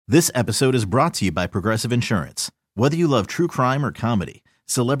This episode is brought to you by Progressive Insurance. Whether you love true crime or comedy,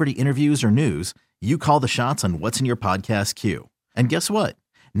 celebrity interviews or news, you call the shots on what's in your podcast queue. And guess what?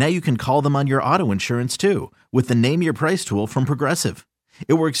 Now you can call them on your auto insurance too with the Name Your Price tool from Progressive.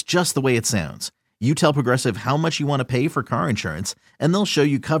 It works just the way it sounds. You tell Progressive how much you want to pay for car insurance, and they'll show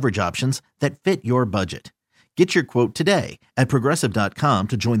you coverage options that fit your budget. Get your quote today at Progressive.com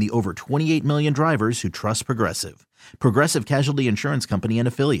to join the over 28 million drivers who trust Progressive. Progressive Casualty Insurance Company and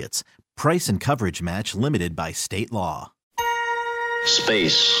Affiliates. Price and coverage match limited by state law.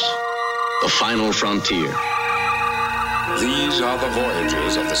 Space, the final frontier. These are the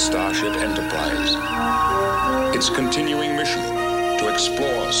voyages of the Starship Enterprise. Its continuing mission to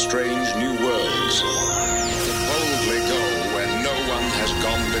explore strange new worlds, to boldly go where no one has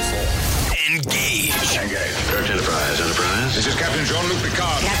gone before. Engage. Earth Enterprise. This is Captain Jean-Luc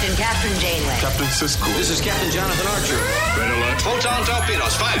Picard. Captain Catherine Janeway. Captain Sisko. This is Captain Jonathan Archer. Red alert. Photon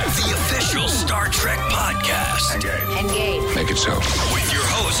torpedoes, fire! The official Star Trek podcast. Engage. Make it so. With your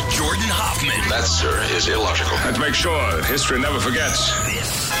host, Jordan Hoffman. That, sir, is illogical. And make sure history never forgets.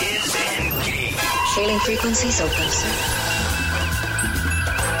 This is Engage. Hailing frequencies open, sir.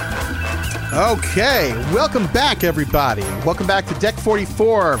 Okay, welcome back, everybody. Welcome back to Deck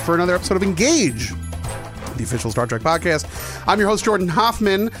 44 for another episode of Engage, the official Star Trek podcast. I'm your host, Jordan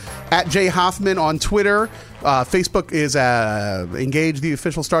Hoffman, at jhoffman on Twitter. Facebook is Engage, the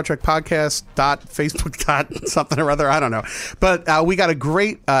official Star Trek podcast, .facebook. Something or other, I don't know. But we got a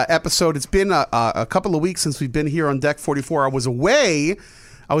great episode. It's been a couple of weeks since we've been here on Deck 44. I was away.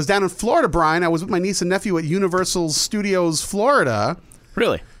 I was down in Florida, Brian. I was with my niece and nephew at Universal Studios, Florida.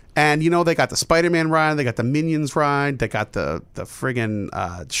 Really? And, you know, they got the Spider-Man ride, they got the Minions ride, they got the friggin'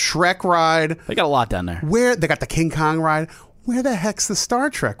 Shrek ride. They got a lot down there. They got the King Kong ride. Where the heck's the Star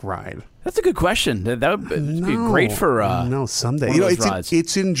Trek ride? That's a good question. That would be great for no, someday. one You know, of those rides.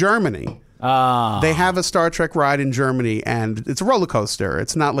 it's in Germany. They have a Star Trek ride in Germany, and it's a roller coaster.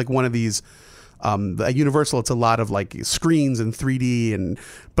 It's not like one of these. At Universal, it's a lot of like screens and 3D,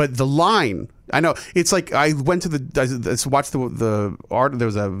 but the line. I know it's like I went to I watched the art. There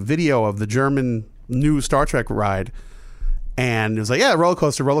was a video of the German new Star Trek ride, and it was like, yeah, roller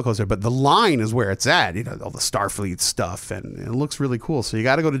coaster. But the line is where it's at. You know, all the Starfleet stuff, and it looks really cool. So you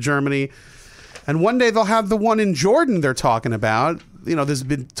got to go to Germany, and one day they'll have the one in Jordan. They're talking about. You know, there's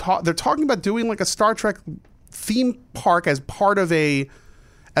been they're talking about doing like a Star Trek theme park as part of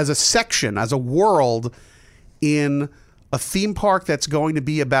as a section, as a world in a theme park that's going to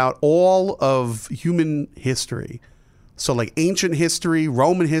be about all of human history. So like ancient history,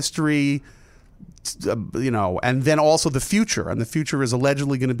 Roman history, you know, and then also the future. And the future is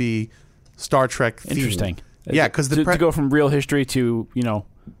allegedly going to be Star Trek themed. Interesting. Yeah, because to go from real history to, you know,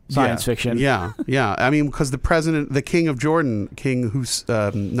 science fiction. Yeah. I mean, because the king of Jordan,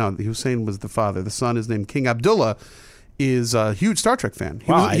 Hussein was the father. The son is named King Abdullah, is a huge Star Trek fan.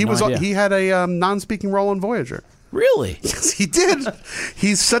 He had a non-speaking role on Voyager. Really? Yes, he did.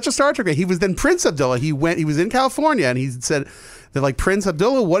 He's such a Star Trek fan. He was then Prince Abdullah. He was in California, and he said, they're like, Prince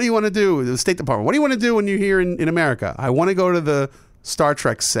Abdullah, what do you want to do? The State Department, what do you want to do when you're here in America? I want to go to the Star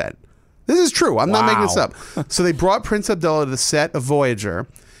Trek set. This is true. I'm not making this up. So they brought Prince Abdullah to the set of Voyager,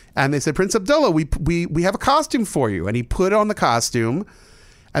 and they said, Prince Abdullah, we have a costume for you. And he put on the costume,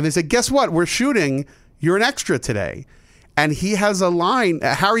 and they said, guess what? We're shooting. You're an extra today. And he has a line.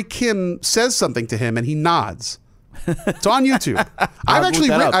 Harry Kim says something to him, and he nods. It's on YouTube.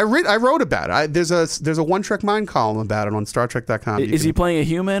 I wrote about it. There's a One Trek Mind column about it on StarTrek.com. Is he playing a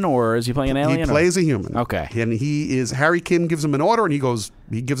human or is he playing an alien? He plays a human. Okay. And Harry Kim gives him an order, and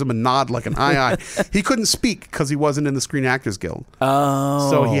he gives him a nod like an aye. He couldn't speak because he wasn't in the Screen Actors Guild. Oh.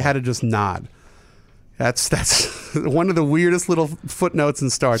 So he had to just nod. That's one of the weirdest little footnotes in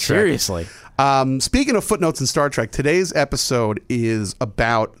Star Trek. Seriously. Speaking of footnotes in Star Trek, today's episode is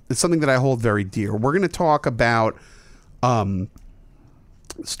it's something that I hold very dear. We're going to talk about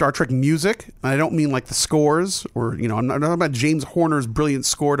Star Trek music. And I don't mean like the scores or, you know, I'm not talking about James Horner's brilliant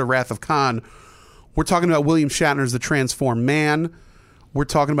score to Wrath of Khan. We're talking about William Shatner's The Transformed Man. We're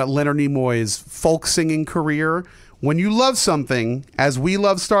talking about Leonard Nimoy's folk singing career. When you love something, as we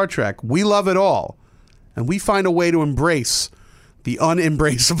love Star Trek, we love it all. And we find a way to embrace the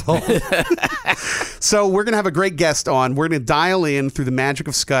unembraceable. So we're going to have a great guest on. We're going to dial in through the magic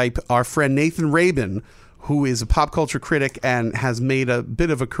of Skype our friend Nathan Rabin, who is a pop culture critic and has made a bit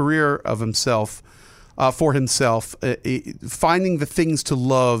of a career of himself for himself, finding the things to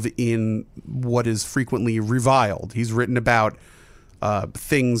love in what is frequently reviled. He's written about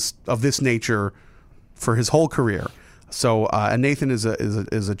things of this nature for his whole career. So, and Nathan is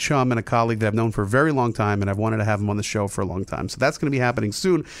a chum and a colleague that I've known for a very long time, and I've wanted to have him on the show for a long time. So that's going to be happening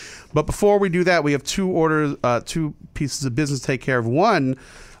soon. But before we do that, we have two pieces of business to take care of. One,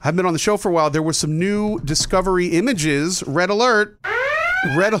 I've been on the show for a while. There were some new Discovery images. Red alert.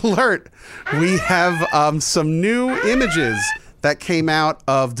 Red alert. We have some new images that came out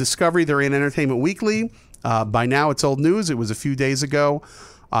of Discovery. They're in Entertainment Weekly. By now, it's old news. It was a few days ago.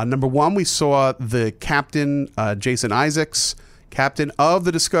 Number one, we saw the captain, Jason Isaacs, captain of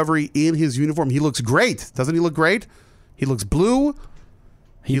the Discovery, in his uniform. He looks great. Doesn't he look great? He looks blue.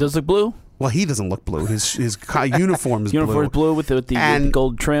 He does look blue? Well, he doesn't look blue. His uniform is blue. Uniform is blue with the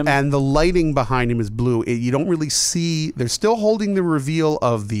gold trim. And the lighting behind him is blue. You don't really see... They're still holding the reveal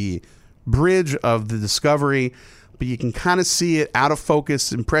of the bridge of the Discovery, but you can kind of see it out of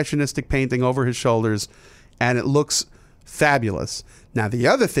focus, impressionistic painting over his shoulders, and it looks fabulous. Now, the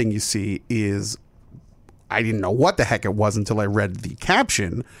other thing you see is, I didn't know what the heck it was until I read the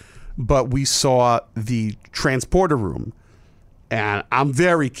caption, but we saw the transporter room. And I'm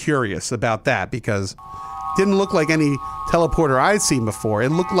very curious about that because it didn't look like any teleporter I'd seen before. It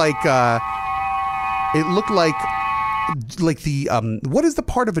looked like the what is the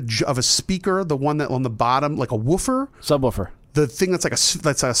part of a speaker? The one that on the bottom, like a woofer, subwoofer. The thing that's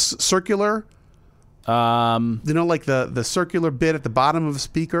a circular. Like the circular bit at the bottom of a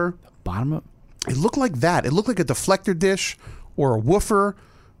speaker. Bottom of it looked like that. It looked like a deflector dish or a woofer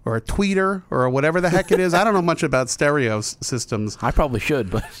or a tweeter or whatever the heck it is. I don't know much about stereo systems. I probably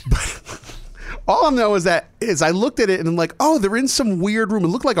should, but all I know is I looked at it and I'm like, oh, they're in some weird room. It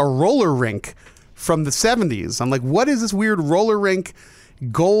looked like a roller rink from the 70s. I'm like, what is this weird roller rink,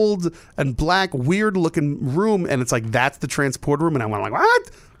 gold and black, weird looking room? And it's like, that's the transporter room. And I went like,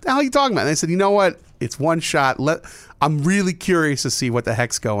 what the hell are you talking about? And they said, you know what? It's one shot. I'm really curious to see what the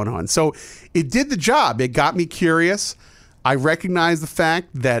heck's going on. So it did the job. It got me curious. I recognize the fact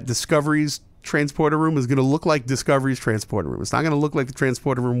that Discovery's transporter room is going to look like Discovery's transporter room. It's not going to look like the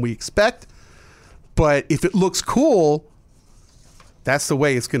transporter room we expect, but if it looks cool, that's the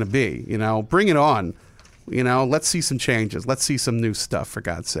way it's going to be. Bring it on. Let's see some changes. Let's see some new stuff, for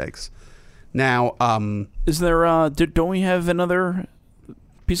God's sakes. Now, is there? Don't we have another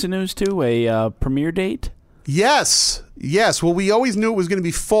piece of news too? A premiere date? Yes. Well, we always knew it was going to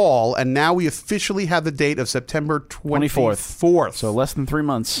be fall, and now we officially have the date of September 24th. So less than 3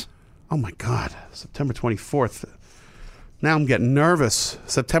 months. Oh, my God. September 24th. Now I'm getting nervous.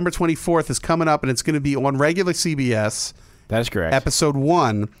 September 24th is coming up, and it's going to be on regular CBS. That is correct. Episode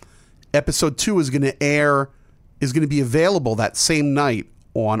 1. Episode 2 is going to be available that same night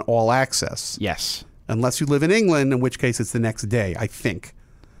on All Access. Yes. Unless you live in England, in which case it's the next day, I think.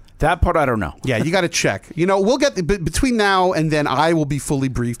 That part I don't know. Yeah, you got to check. We'll get between now and then. I will be fully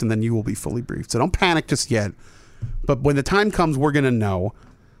briefed, and then you will be fully briefed. So don't panic just yet. But when the time comes, we're going to know.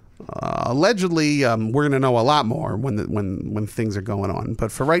 Allegedly, we're going to know a lot more when things are going on.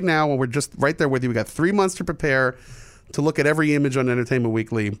 But for right now, we're just right there with you. We got 3 months to prepare to look at every image on Entertainment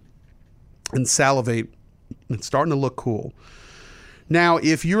Weekly and salivate. It's starting to look cool. Now,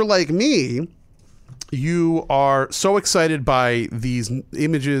 if you're like me, you are so excited by these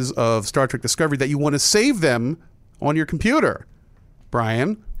images of Star Trek Discovery that you want to save them on your computer,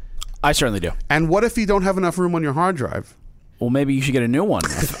 Brian. I certainly do. And what if you don't have enough room on your hard drive? Well, maybe you should get a new one,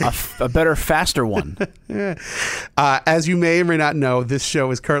 a better, faster one. As you may or may not know, this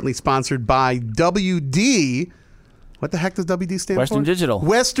show is currently sponsored by WD. What the heck does WD stand for? Western Digital.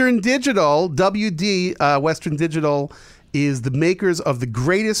 Western Digital. WD, Western Digital, is the makers of the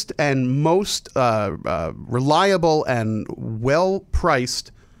greatest and most reliable and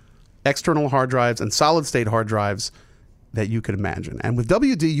well-priced external hard drives and solid-state hard drives that you could imagine. And with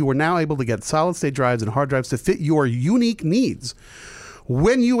WD, you are now able to get solid-state drives and hard drives to fit your unique needs.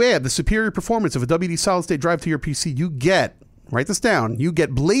 When you add the superior performance of a WD solid-state drive to your PC, you get, write this down, you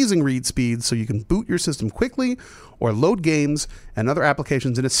get blazing read speeds so you can boot your system quickly or load games and other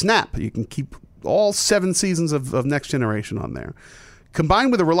applications in a snap. You can keep all 7 seasons of Next Generation on there.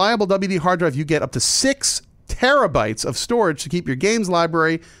 Combined with a reliable WD hard drive, you get up to 6 terabytes of storage to keep your games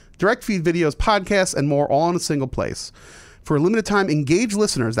library, direct feed videos, podcasts, and more all in a single place. For a limited time, Engage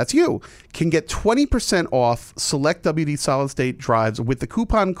listeners, that's you, can get 20% off select WD solid-state drives with the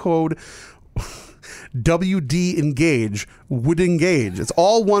coupon code WD Engage, would engage. It's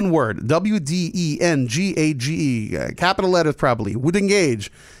all one word, WDENGAGE, capital letters probably, would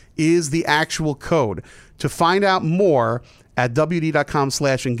engage is the actual code. To find out more at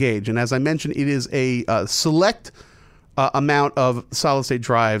WD.com/engage. And as I mentioned, it is a select amount of solid-state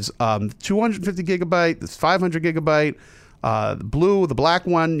drives, 250 gigabyte, 500 gigabyte, the blue, the black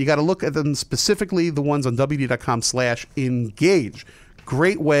one. You got to look at them specifically, the ones on WD.com/engage.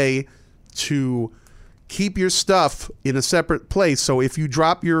 Great way to keep your stuff in a separate place. So if you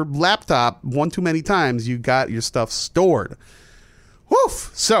drop your laptop one too many times, you got your stuff stored.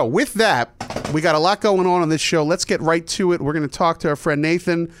 Woof. So with that, we got a lot going on this show. Let's get right to it. We're going to talk to our friend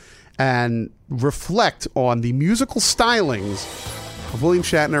Nathan and reflect on the musical stylings of William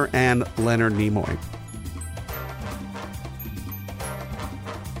Shatner and Leonard Nimoy.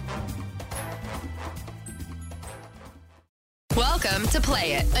 Welcome to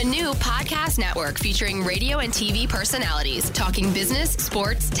Play It, a new podcast network featuring radio and TV personalities talking business,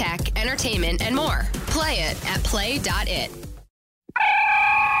 sports, tech, entertainment, and more. Play it at play.it.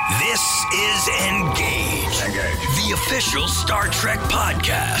 This is Engage, the official Star Trek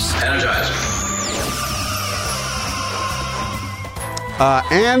podcast. Energize.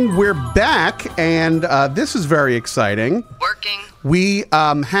 And we're back, and this is very exciting. Working. We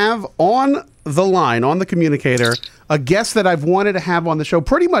have on the line, on the communicator, a guest that I've wanted to have on the show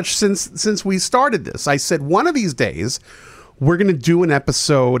pretty much since we started this. I said one of these days we're going to do an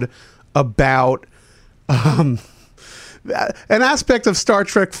episode about an aspect of Star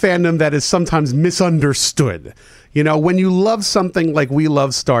Trek fandom that is sometimes misunderstood. You know, when you love something like we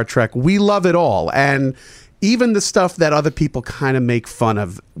love Star Trek, we love it all. And even the stuff that other people kind of make fun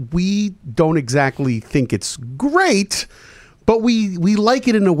of, we don't exactly think it's great, but we like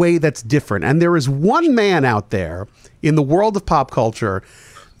it in a way that's different. And there is one man out there in the world of pop culture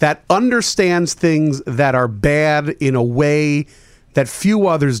that understands things that are bad in a way that few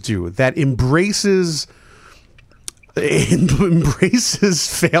others do, that embraces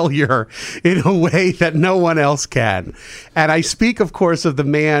failure in a way that no one else can. And I speak, of course, of the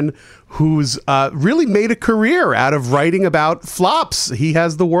man who's really made a career out of writing about flops. He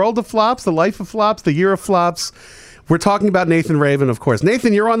has The World of Flops, The Life of Flops, The Year of Flops. We're talking about Nathan Rabin, of course.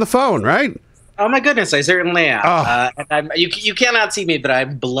 Nathan, you're on the phone, right? Oh, my goodness, I certainly am. Oh. You cannot see me, but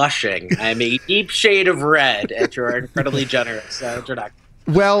I'm blushing. I'm a deep shade of red at your incredibly generous introduction.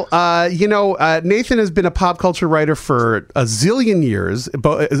 Well, Nathan has been a pop culture writer for a zillion years, a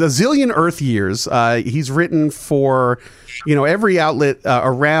zillion Earth years. He's written for, every outlet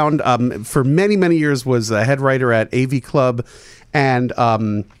around. For many, many years was a head writer at AV Club, and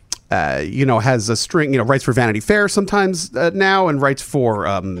has a string, writes for Vanity Fair sometimes now, and writes for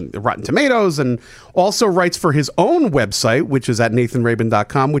Rotten Tomatoes, and also writes for his own website, which is at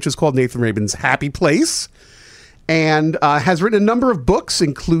nathanrabin.com, which is called Nathan Rabin's Happy Place. And has written a number of books,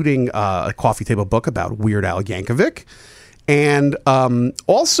 including a coffee table book about Weird Al Yankovic, and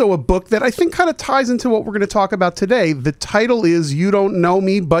also a book that I think kind of ties into what we're going to talk about today. The title is You Don't Know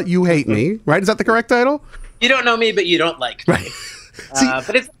Me, But You Hate Me, right? Is that the correct title? You don't know me, but you don't like me. Right.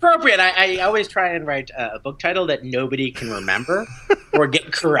 But it's appropriate. I always try and write a book title that nobody can remember or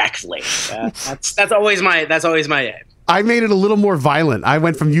get correctly. That's always my aim. I made it a little more violent. I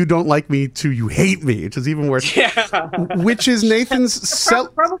went from You Don't Like Me to You Hate Me, which is even worse. Yeah. Which is Nathan's...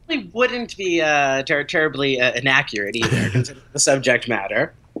 Probably wouldn't be terribly inaccurate either, considering the subject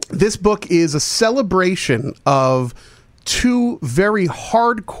matter. This book is a celebration of two very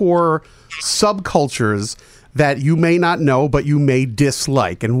hardcore subcultures that you may not know, but you may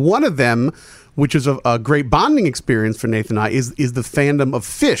dislike. And one of them, which is a great bonding experience for Nathan and I, is the fandom of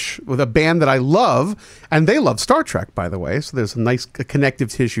Phish, with a band that I love, and they love Star Trek, by the way. So there's a nice connective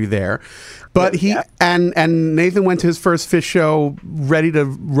tissue there. But and Nathan went to his first Phish show ready to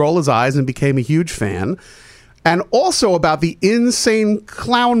roll his eyes and became a huge fan. And also about the Insane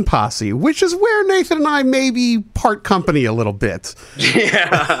Clown Posse, which is where Nathan and I maybe part company a little bit.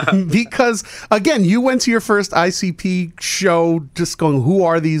 Yeah. Because, again, you went to your first ICP show just going, who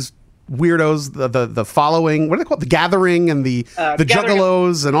are these weirdos, the following, what are they called? The Gathering and the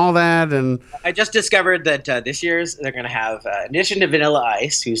Juggalos and all that. And I just discovered that this year's they're going to have, in addition to Vanilla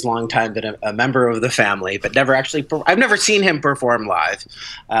Ice, who's long time been a member of the family, but never actually, I've never seen him perform live,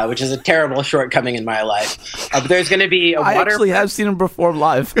 which is a terrible shortcoming in my life. But there's going to be I actually have seen him perform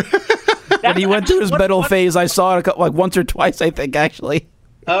live. When he went through his metal phase, I saw it once or twice, I think, actually.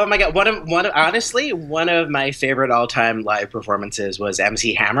 Oh my God! Honestly, one of my favorite all-time live performances was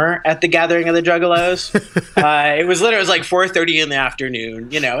MC Hammer at the Gathering of the Juggalos. It was like 4:30 in the afternoon.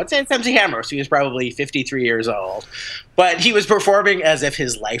 It's MC Hammer, so he was probably 53 years old, but he was performing as if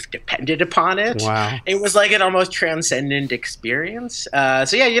his life depended upon it. Wow! It was like an almost transcendent experience.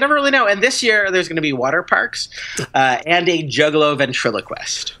 So you never really know. And this year, there's going to be water parks and a Juggalo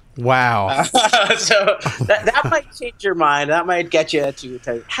ventriloquist. Wow. So that might change your mind. That might get you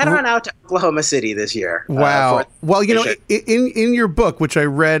to head on out to Oklahoma City this year. Wow. Well, in your book, which I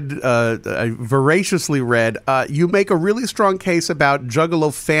read, I voraciously read, you make a really strong case about Juggalo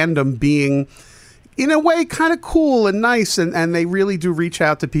fandom being, in a way, kind of cool and nice, and they really do reach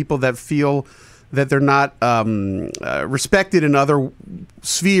out to people that feel that they're not respected in other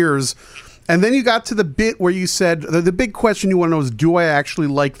spheres. And then you got to the bit where you said, the big question you want to know is, do I actually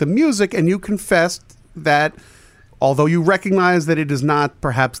like the music? And you confessed that although you recognize that it is not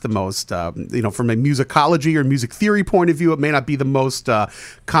perhaps the most, from a musicology or music theory point of view, it may not be the most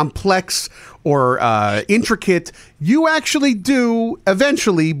complex or intricate, you actually do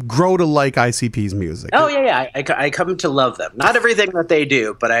eventually grow to like ICP's music. Oh, yeah. I come to love them. Not everything that they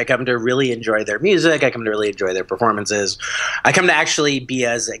do, but I come to really enjoy their music. I come to really enjoy their performances. I come to actually be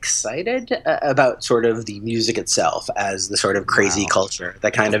as excited about sort of the music itself as the sort of crazy culture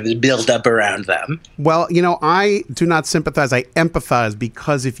that kind of is built up around them. Well, I do not sympathize. I empathize,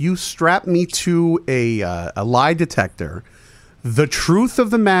 because if you strap me to a lie detector, the truth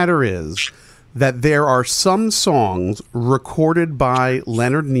of the matter is that there are some songs recorded by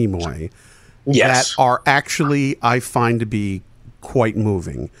Leonard Nimoy that are actually, I find to be quite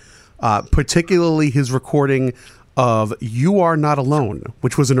moving. Particularly his recording of You Are Not Alone,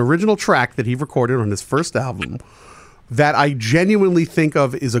 which was an original track that he recorded on his first album, that I genuinely think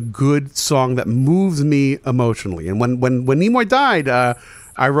of is a good song that moves me emotionally. And when Nimoy died,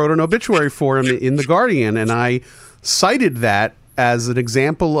 I wrote an obituary for him in The Guardian, and I cited that as an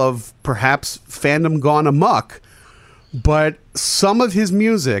example of perhaps fandom gone amok, but some of his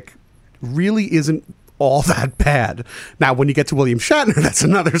music really isn't all that bad. Now, when you get to William Shatner, that's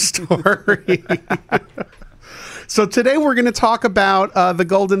another story. So today we're going to talk about the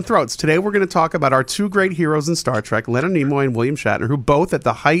Golden Throats. Today we're going to talk about our two great heroes in Star Trek, Leonard Nimoy and William Shatner, who both at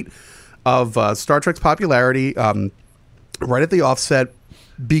the height of Star Trek's popularity, right at the offset,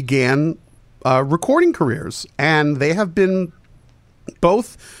 began recording careers. And they have been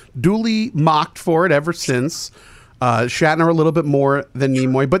both duly mocked for it ever since. Shatner a little bit more than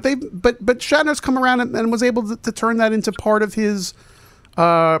Nimoy, but Shatner's come around and was able to turn that into part of his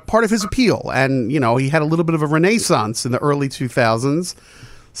appeal. And he had a little bit of a renaissance in the early 2000s.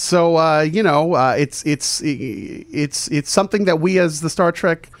 So it's something that we as the Star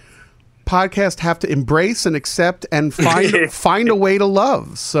Trek podcast have to embrace and accept and find a way to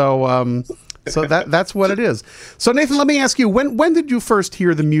love. So that's what it is. So Nathan, let me ask you, when did you first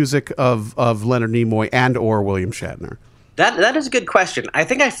hear the music of Leonard Nimoy and or William Shatner? That is a good question. I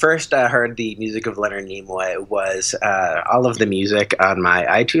think I first heard the music of Leonard Nimoy was all of the music on my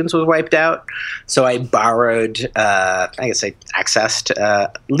iTunes was wiped out. So I borrowed, I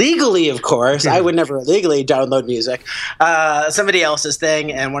accessed legally, of course. I would never legally download music. Somebody else's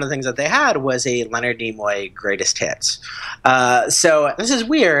thing. And one of the things that they had was a Leonard Nimoy greatest hits. So this is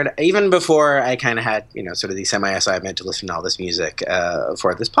weird. Even before I kind of had, sort of the semi-assignment to listen to all this music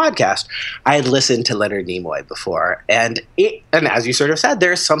for this podcast, I had listened to Leonard Nimoy before. And as you sort of said,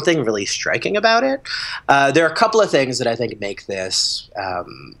 there's something really striking about it. There are a couple of things that I think make this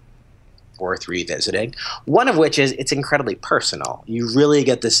worth revisiting. One of which is it's incredibly personal. You really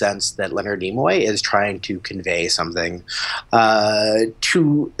get the sense that Leonard Nimoy is trying to convey something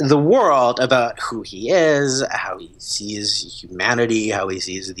to the world about who he is, how he sees humanity, how he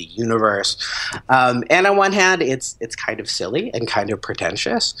sees the universe. And on one hand, it's kind of silly and kind of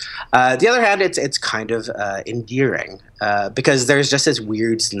pretentious. The other hand, it's kind of endearing. Because there's just this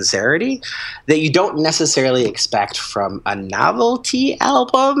weird sincerity that you don't necessarily expect from a novelty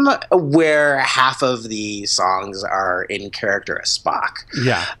album where half of the songs are in character as Spock.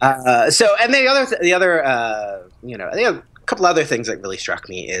 Yeah. And the other couple other things that really struck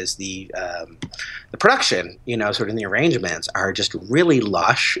me is the production, sort of the arrangements are just really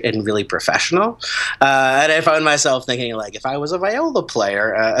lush and really professional. And I found myself thinking, like, if I was a viola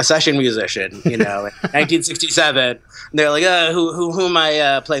player, a session musician, in 1967, they're like, who am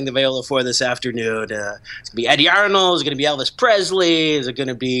I playing the viola for this afternoon? It's going to be Eddie Arnold. It's going to be Elvis Presley. Is it going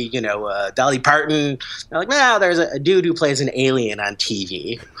to be, Dolly Parton? They're like, well, there's a dude who plays an alien on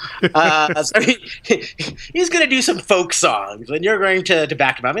TV. So he's going to do some folk songs, and you're going to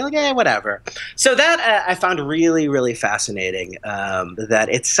back him up. I'm like, whatever. So that I found really, really fascinating. That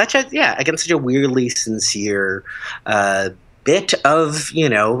it's such a weirdly sincere bit of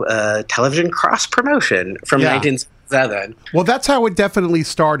television cross promotion from 1967. Well, that's how it definitely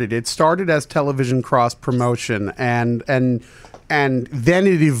started. It started as television cross promotion, and then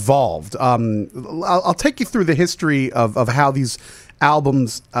it evolved. I'll take you through the history of how these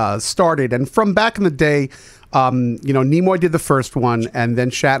albums started. And from back in the day, Nimoy did the first one, and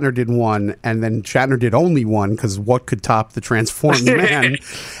then Shatner did one, and then Shatner did only one, because what could top the Transformed Man?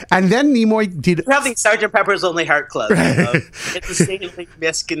 And then Nimoy did... Nothing Sgt. Pepper's Lonely Heart Club. It's a insanely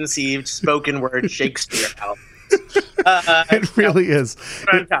misconceived spoken word Shakespeare album. It really is.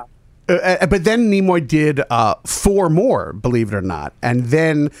 On top. But then Nimoy did 4 more, believe it or not, and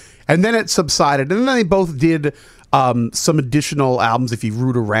then it subsided, and then they both did some additional albums, if you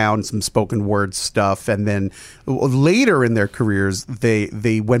root around, some spoken word stuff, and then later in their careers,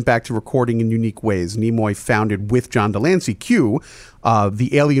 they went back to recording in unique ways. Nimoy founded with John Delancey Q, the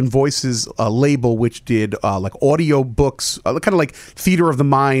Alien Voices label, which did like audio books, kind of like Theater of the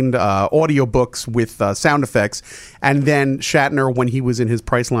Mind audio books with sound effects. And then Shatner, when he was in his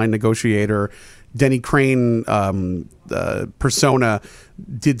Priceline Negotiator, Denny Crane persona,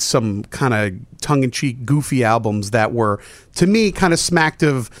 did some kind of tongue-in-cheek, goofy albums that were, to me, kind of smacked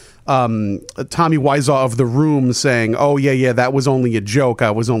of Tommy Wiseau of The Room saying, oh, yeah, that was only a joke, I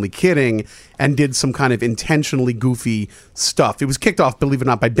was only kidding, and did some kind of intentionally goofy stuff. It was kicked off, believe it or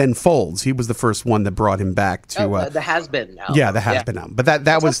not, by Ben Folds. He was the first one that brought him back to... the Has-Been album. Yeah, the Has-Been album. But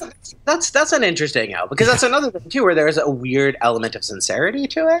that was... That's an interesting album, because that's another thing, too, where there's a weird element of sincerity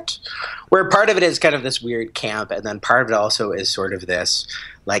to it, where part of it is kind of this weird camp, and then part of it also is sort of this...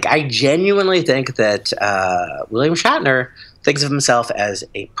 Like, I genuinely think that William Shatner thinks of himself as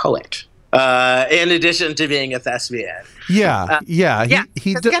a poet, in addition to being a thespian. He's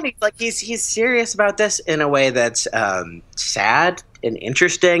serious about this in a way that's sad and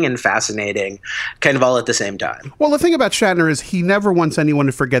interesting and fascinating, kind of all at the same time. Well, the thing about Shatner is he never wants anyone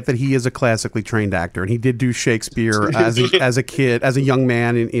to forget that he is a classically trained actor, and he did do Shakespeare as a kid, as a young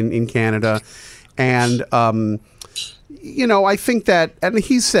man in Canada, and. I think that, and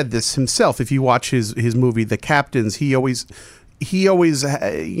he said this himself, if you watch his movie, The Captains, he always,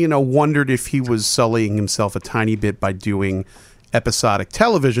 wondered if he was sullying himself a tiny bit by doing episodic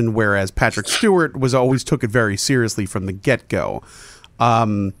television, whereas Patrick Stewart always took it very seriously from the get-go.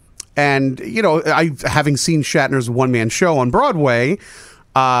 Having seen Shatner's one-man show on Broadway,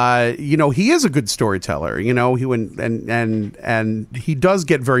 he is a good storyteller, and he does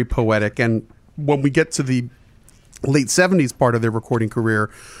get very poetic. And when we get to the late 70s part of their recording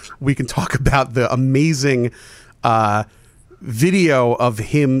career, we can talk about the amazing video of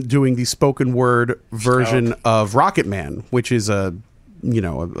him doing the spoken word version of Rocket Man, which is a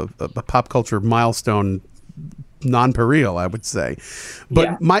pop culture milestone nonpareil, I would say.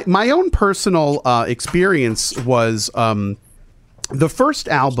 But my own personal experience was the first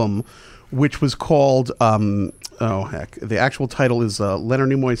album, which was called the actual title is Leonard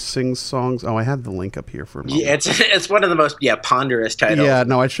Nimoy Sings Songs. Oh, I had the link up here for a moment. Yeah, it's one of the most ponderous titles. Yeah,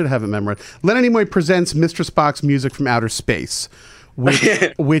 no, I should have it memorized. Leonard Nimoy presents Mr. Spock's Music from Outer Space, which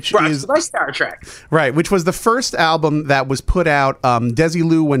is by Star Trek, right? Which was the first album that was put out.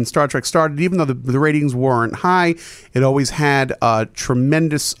 Desilu, when Star Trek started, even though the ratings weren't high, it always had a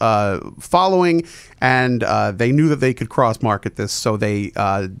tremendous following, and they knew that they could cross market this. So they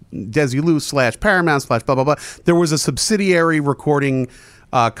Desilu / Paramount / blah blah blah. There was a subsidiary recording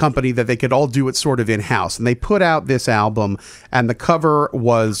company that they could all do it sort of in-house. And they put out this album, and the cover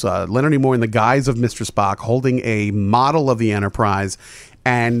was Leonard Nimoy in the guise of Mr. Spock holding a model of the Enterprise.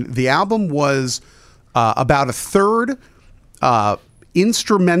 And the album was about a third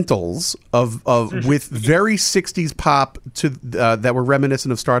instrumentals of with very 60s pop that were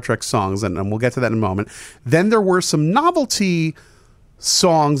reminiscent of Star Trek songs, and we'll get to that in a moment. Then there were some novelty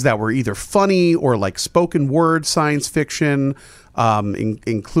songs that were either funny or like spoken word science fiction,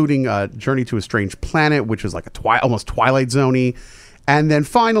 including Journey to a Strange Planet, which is like almost Twilight Zone-y. And then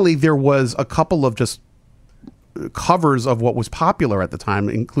finally there was a couple of just covers of what was popular at the time,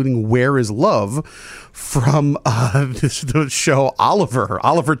 including Where Is Love from the show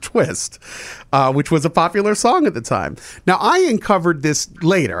Oliver Twist, which was a popular song at the time. Now, I uncovered this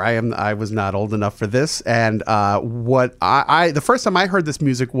later. I was not old enough for this. And the first time I heard this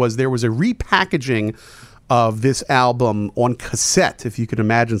music was there was a repackaging of this album on cassette, if you could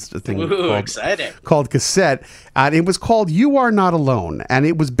imagine such a thing. Called cassette. And it was called You Are Not Alone. And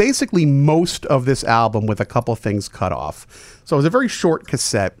it was basically most of this album with a couple things cut off. So it was a very short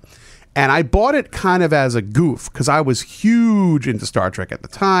cassette. And I bought it kind of as a goof because I was huge into Star Trek at the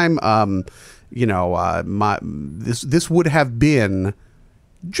time. This would have been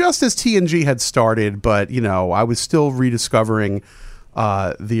just as TNG had started, but, I was still rediscovering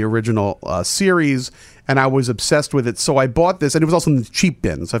the original series, and I was obsessed with it. So I bought this, and it was also in the cheap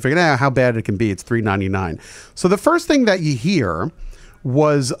bin. So I figured, how bad it can be. It's $3.99. So the first thing that you hear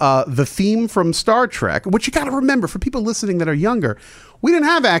was the theme from Star Trek, which you got to remember for people listening that are younger. We didn't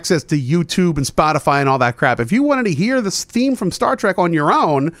have access to YouTube and Spotify and all that crap. If you wanted to hear this theme from Star Trek on your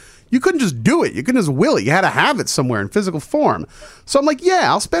own, you couldn't just do it. You couldn't just will it. You had to have it somewhere in physical form. So I'm like,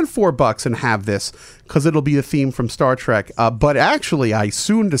 yeah, I'll spend $4 and have this because it'll be a theme from Star Trek. But actually, I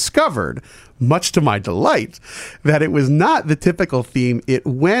soon discovered, much to my delight, that it was not the typical theme. It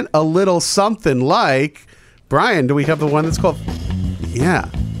went a little something like, Brian, do we have the one that's called? Yeah.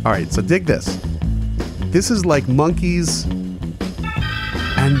 All right, so dig this. This is like monkeys,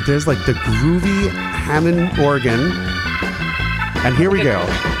 and there's like the groovy Hammond organ. And here we go.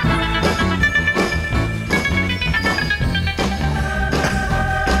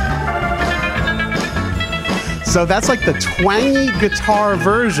 So that's like the twangy guitar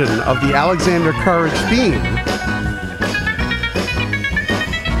version of the Alexander Courage theme.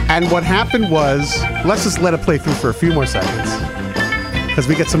 And what happened was, let's just let it play through for a few more seconds, because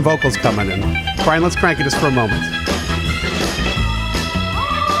we get some vocals coming in. Brian, let's crank it just for a moment.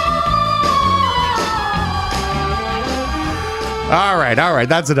 All right,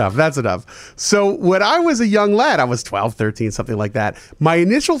 that's enough. So when I was a young lad, I was 12, 13, something like that, my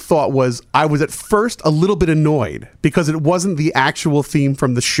initial thought was I was at first a little bit annoyed because it wasn't the actual theme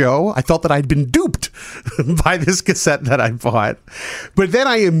from the show. I felt that I'd been duped by this cassette that I bought. But then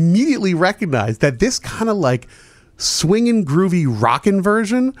I immediately recognized that this kind of like swinging, groovy, rockin'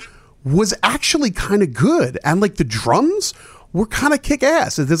 version was actually kind of good. And like the drums were kind of kick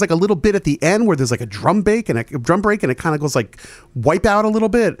ass. There's like a little bit at the end where there's like a drum break and it kind of goes like wipe out a little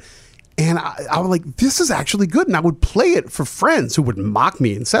bit. And I was like, this is actually good. And I would play it for friends who would mock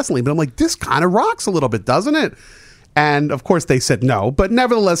me incessantly. But I'm like, this kind of rocks a little bit, doesn't it? And of course they said no. But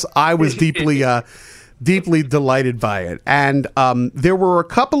nevertheless, I was deeply delighted by it. And there were a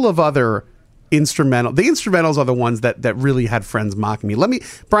couple of other the instrumentals are the ones that really had friends mocking me.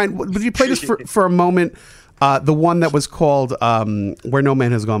 Brian, would you play this for a moment? The one that was called Where No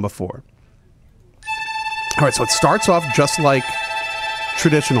Man Has Gone Before. All right, so it starts off just like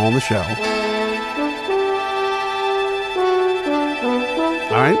traditional on the show.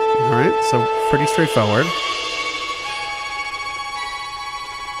 All right, so pretty straightforward.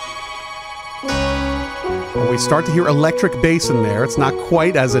 Well, we start to hear electric bass in there. It's not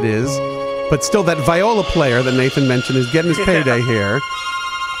quite as it is, but still that viola player that Nathan mentioned is getting his payday here.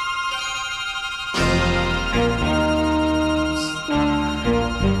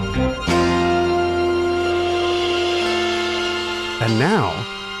 And now,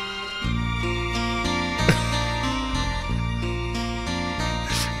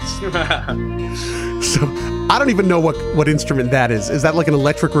 so I don't even know what instrument that is. Is that like an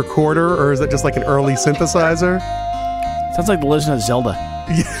electric recorder, or is that just like an early synthesizer? Sounds like The Legend of Zelda.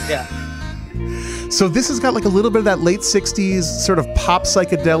 Yeah. So this has got like a little bit of that late 60s sort of pop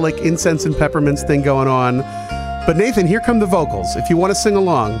psychedelic incense and peppermints thing going on. But Nathan, here come the vocals. If you want to sing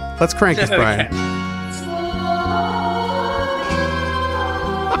along, let's crank this, Brian. Okay.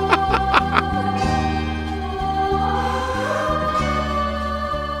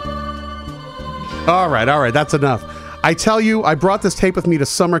 All right, that's enough. I tell you, I brought this tape with me to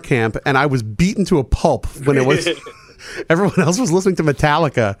summer camp, and I was beaten to a pulp when it was everyone else was listening to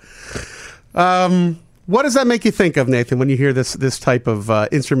Metallica. What does that make you think of, Nathan, when you hear this type of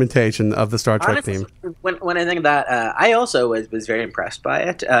instrumentation of the Star Trek theme? When I think of that, I also was very impressed by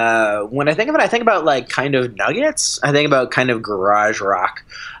it. When I think of it, I think about like kind of nuggets. I think about kind of garage rock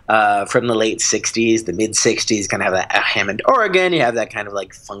from the late 60s, the mid 60s, kind of have that Hammond organ. You have that kind of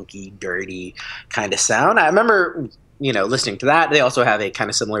like funky, dirty kind of sound. I remember, listening to that. They also have a kind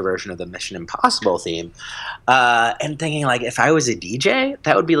of similar version of the Mission Impossible theme. And thinking like, if I was a DJ,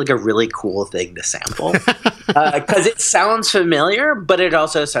 that would be like a really cool thing to sample. Because it sounds familiar, but it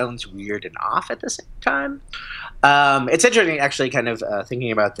also sounds weird and off at the same time. It's interesting, actually, kind of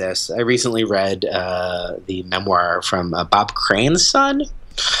thinking about this. I recently read the memoir from Bob Crane's son.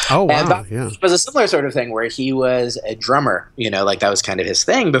 Oh, wow, yeah. It was a similar sort of thing where he was a drummer, like that was kind of his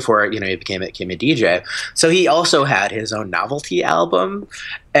thing before, he became a DJ. So he also had his own novelty album,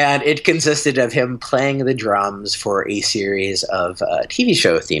 and it consisted of him playing the drums for a series of TV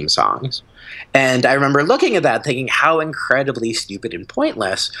show theme songs. And I remember looking at that thinking how incredibly stupid and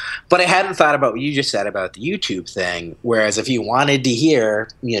pointless, but I hadn't thought about what you just said about the YouTube thing, whereas if you wanted to hear,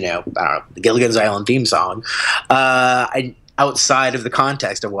 I don't know, the Gilligan's Island theme song, outside of the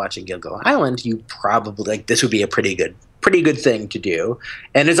context of watching Gilligan's Island, you probably this would be a pretty good thing to do.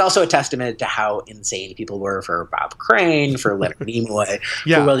 And it's also a testament to how insane people were for Bob Crane, for Leonard Nimoy,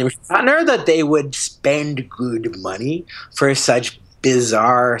 for William Shatner, that they would spend good money for such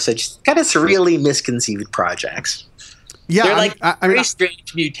bizarre, such kind of surreally misconceived projects. Yeah, They're like I very mean,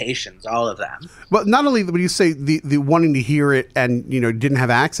 strange mutations, all of them. But not only when you say the wanting to hear it and didn't have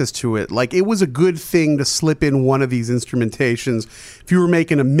access to it, like it was a good thing to slip in one of these instrumentations if you were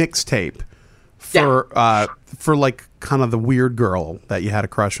making a mixtape for like kind of the weird girl that you had a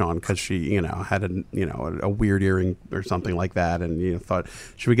crush on because she had a weird earring or something like that, and you thought,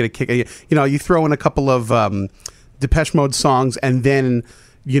 should we get a kick? You throw in a couple of Depeche Mode songs and then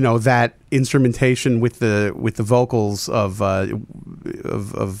that instrumentation with the vocals of Where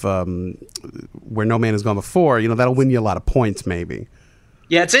No Man Has Gone Before, that'll win you a lot of points maybe.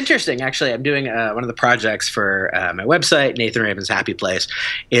 Yeah, it's interesting. Actually, I'm doing one of the projects for my website, Nathan Raven's Happy Place,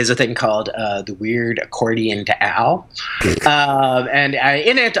 is a thing called The Weird Accordion to Al. And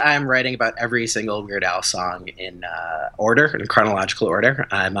in it, I'm writing about every single Weird Al song in chronological order.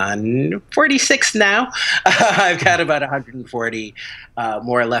 I'm on 46 now. I've got about 140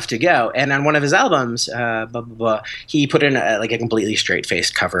 more left to go. And on one of his albums, he put in a completely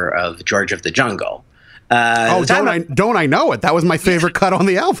straight-faced cover of George of the Jungle. Don't I know it? That was my favorite cut on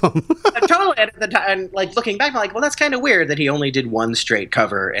the album. Totally. And at the time, looking back, I'm like, well, that's kind of weird that he only did one straight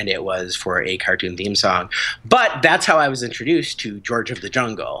cover and it was for a cartoon theme song. But that's how I was introduced to George of the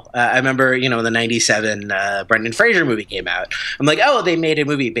Jungle. I remember, when the '97 Brendan Fraser movie came out. I'm like, oh, they made a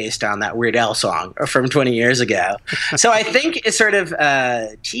movie based on that Weird Al song from 20 years ago. So I think it's sort of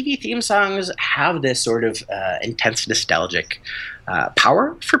TV theme songs have this sort of intense nostalgic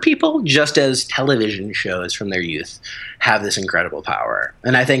power for people, just as television shows from their youth have this incredible power.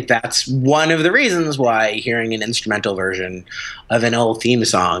 And I think that's one of the reasons why hearing an instrumental version of an old theme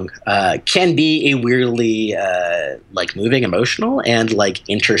song can be a weirdly moving, emotional, and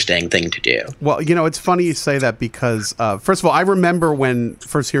interesting thing to do. Well, it's funny you say that because, first of all, I remember when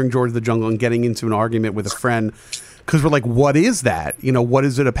first hearing George of the Jungle and getting into an argument with a friend because we're like, what is that? What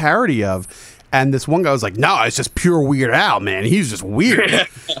is it a parody of? And this one guy was like, no, it's just pure Weird Al, man. He's just weird. And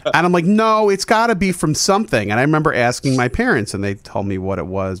I'm like, no, it's got to be from something. And I remember asking my parents, and they told me what it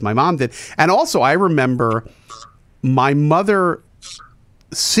was. My mom did. And also, I remember my mother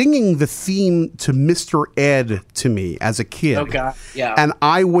singing the theme to Mr. Ed to me as a kid. Oh, God. Yeah. And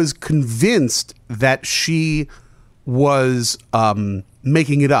I was convinced that she was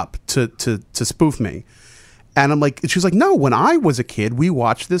making it up to spoof me. And I'm like, she's like, no, when I was a kid, we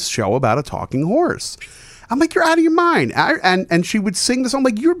watched this show about a talking horse. I'm like, you're out of your mind. And she would sing this. I'm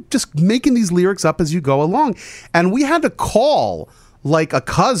like, you're just making these lyrics up as you go along. And we had to call like a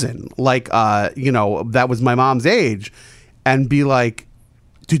cousin, that was my mom's age, and be like,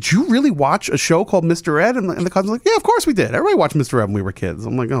 did you really watch a show called Mr. Ed? And the cousin's like, yeah, of course we did. Everybody watched Mr. Ed when we were kids.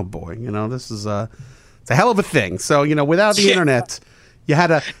 I'm like, oh boy, this is it's a hell of a thing. So, without the internet, you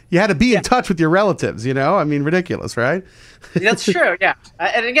had to be in touch with your relatives, I mean, ridiculous, right? That's true, yeah.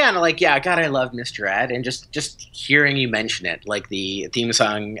 And again, God, I love Mr. Ed, and just hearing you mention it, the theme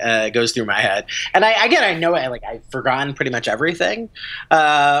song goes through my head. And I know I've forgotten pretty much everything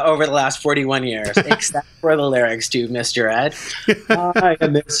over the last 41 years, except for the lyrics to Mr. Ed.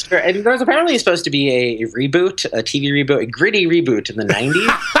 Mr. And there was apparently supposed to be a reboot, a TV reboot, a gritty reboot in the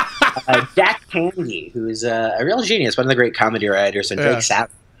 90s. Jack Candy, who's a real genius, one of the great comedy writers, and Drake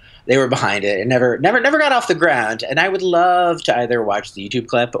Savage, they were behind it and never got off the ground. And I would love to either watch the YouTube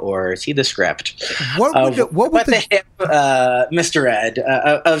clip or see the script. What would the hip Mr. Ed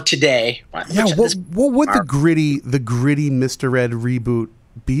of today? Yeah, what would the gritty Mr. Ed reboot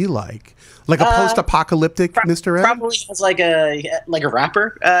be like? Like a post-apocalyptic Mr. Ed? Probably as like a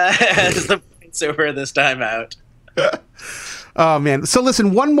rapper as the voiceover this time out. Oh, man. So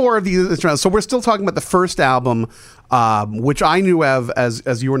listen, one more of these. So we're still talking about the first album, which I knew of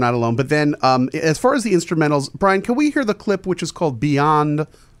as You Were Not Alone. But then as far as the instrumentals, Brian, can we hear the clip which is called Beyond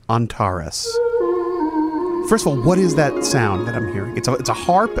Antares? First of all, what is that sound that I'm hearing? It's a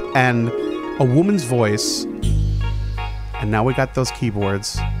harp and a woman's voice. And now we got those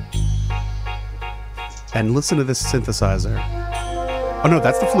keyboards. And listen to this synthesizer. Oh, no,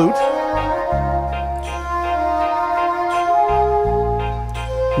 that's the flute.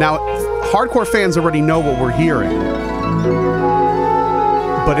 Now, hardcore fans already know what we're hearing,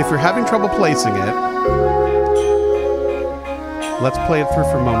 but if you're having trouble placing it, let's play it through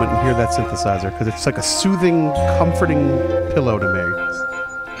for a moment and hear that synthesizer, because it's like a soothing, comforting pillow to me.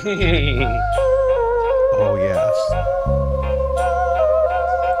 Oh, yes.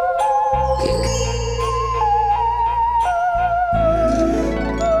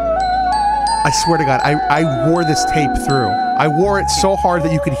 I swear to God, I wore this tape through. I wore it so hard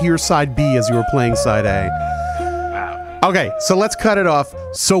that you could hear side B as you were playing side A. Wow. Okay, so let's cut it off.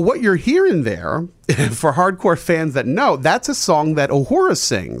 So what you're hearing there, for hardcore fans that know, that's a song that Uhura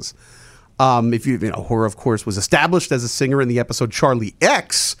sings. If you know, her, of course, was established as a singer in the episode Charlie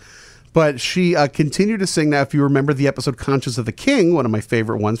X, but she continued to sing. Now, if you remember the episode Conscious of the King, one of my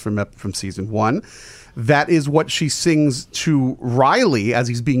favorite ones from season 1, that is what she sings to Riley as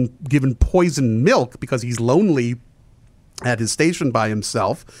he's being given poisoned milk because he's lonely at his station by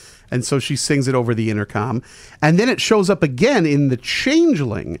himself. And so she sings it over the intercom. And then it shows up again in The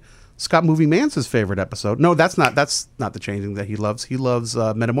Changeling, Scott Movie Mance's favorite episode. No, that's not the Changeling that he loves. He loves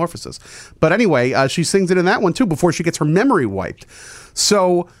Metamorphosis. But anyway, she sings it in that one too before she gets her memory wiped.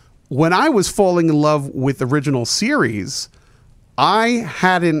 So when I was falling in love with the original series, I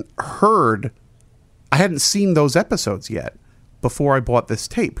hadn't seen those episodes yet before I bought this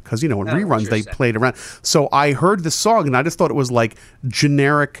tape because, you know, in reruns they played around. So I heard the song and I just thought it was like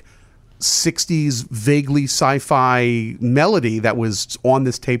generic 60s vaguely sci-fi melody that was on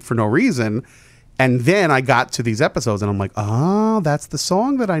this tape for no reason. And then I got to these episodes and I'm like, oh, that's the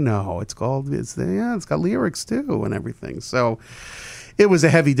song that I know. It's got lyrics too and everything. So it was a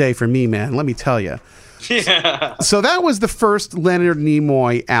heavy day for me, man. Let me tell you. Yeah. So that was the first Leonard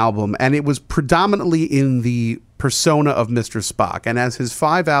Nimoy album, and it was predominantly in the persona of Mr. Spock. And as his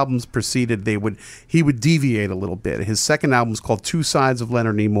 5 albums proceeded, he would deviate a little bit. His second album was called Two Sides of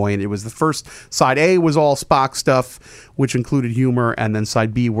Leonard Nimoy, and it was the first side A was all Spock stuff, which included humor, and then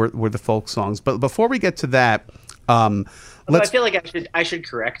side B were the folk songs. But before we get to that, I feel like I should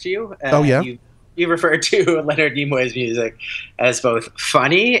correct you. Oh yeah. You refer to Leonard Nimoy's music as both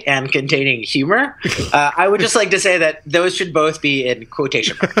funny and containing humor. I would just like to say that those should both be in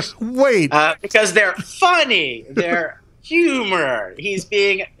quotation marks. Wait. Because they're funny. They're humor. He's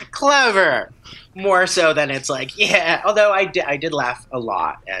being clever. More so than it's like, yeah. Although I did laugh a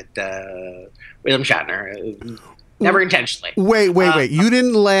lot at William Shatner. Never intentionally. Wait. You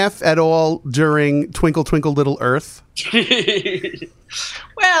didn't laugh at all during Twinkle Twinkle Little Earth?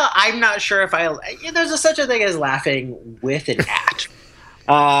 Well, I'm not sure if there's such a thing as laughing with an at.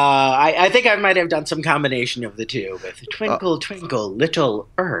 I think I might have done some combination of the two with Twinkle Twinkle Little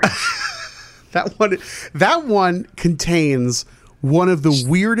Earth. That one contains one of the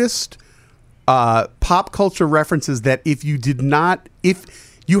weirdest pop culture references that if you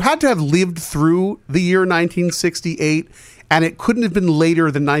had to have lived through the year 1968, and it couldn't have been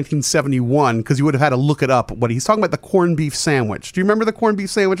later than 1971 because you would have had to look it up. What he's talking about, the corned beef sandwich. Do you remember the corned beef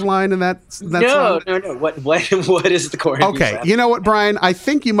sandwich line in that song? No. What is the corned beef sandwich? Okay, you know what, Brian? I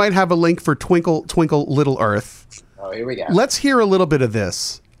think you might have a link for Twinkle Twinkle Little Earth. Oh, here we go. Let's hear a little bit of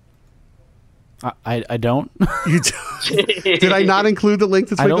this. I don't. You did I not include the link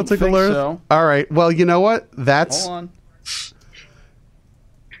to Twinkle Twinkle Earth? So. All right. Well, you know what? That's. Hold on.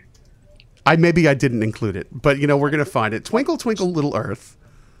 Maybe I didn't include it, but you know we're gonna find it. Twinkle Twinkle Little Earth.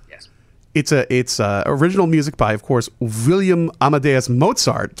 Yes. It's original music by, of course, William Amadeus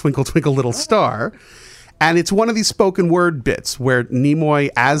Mozart. Twinkle Twinkle Little Star, and it's one of these spoken word bits where Nimoy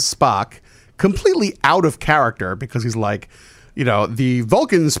as Spock, completely out of character because he's like, you know, the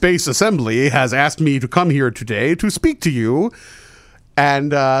Vulcan Space Assembly has asked me to come here today to speak to you,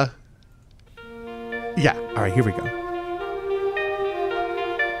 and yeah. All right, here we go.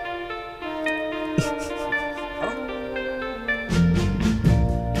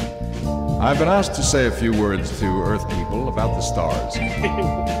 I've been asked to say a few words to Earth people about the stars.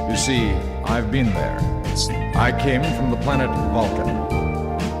 You see, I've been there. I came from the planet Vulcan.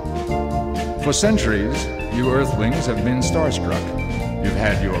 For centuries, you Earthlings have been starstruck. You've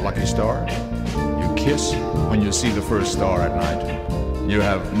had your lucky star. You kiss when you see the first star at night. You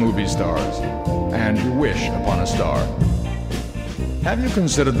have movie stars, and you wish upon a star. Have you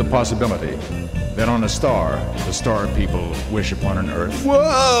considered the possibility that on a star, the star people wish upon an Earth?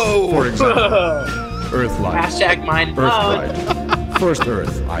 Whoa! For example, Earthlight. Hashtag mind blown. Earthlight. First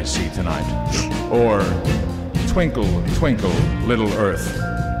Earth I see tonight. Or Twinkle, Twinkle, Little Earth.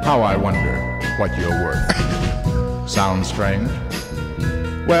 How I wonder what you're worth. Sounds strange?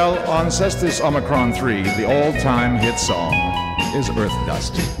 Well, on Cestus Omicron 3, the all-time hit song is Earth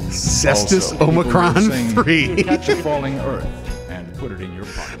Dust. Cestus Omicron 3. Catch a falling Earth. Put it in your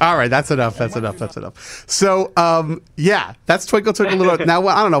pocket. All right, that's enough. So, yeah, that's Twinkle Twinkle Little Earth. Now,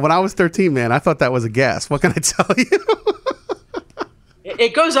 I don't know. When I was 13, man, I thought that was a guess. What can I tell you?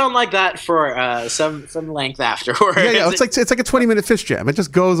 It goes on like that for some length afterwards. Yeah. It's like a 20-minute fish jam. It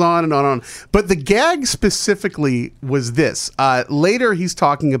just goes on and on and on. But the gag specifically was this. Later, he's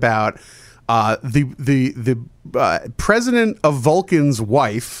talking about the president of Vulcan's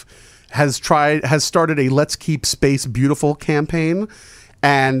wife has started a Let's Keep Space Beautiful campaign,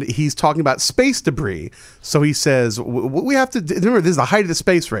 and he's talking about space debris. So he says, we have to, remember, this is the height of the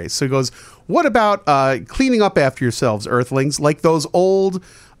space race. So he goes, what about cleaning up after yourselves, Earthlings, like those old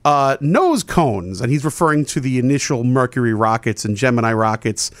nose cones, and he's referring to the initial Mercury rockets and Gemini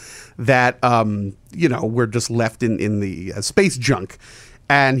rockets that were just left in the space junk.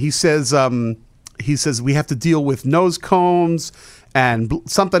 And he says we have to deal with nose cones and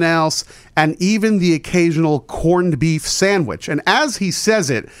something else, and even the occasional corned beef sandwich. And as he says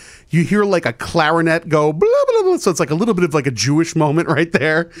it, you hear like a clarinet go blah, blah, blah. So it's like a little bit of like a Jewish moment right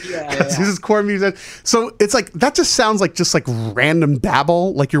there. This is corned beef. So it's like, that just sounds like just like random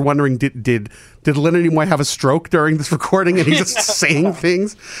babble. Like you're wondering, did Leonard Nimoy have a stroke during this recording and he's just saying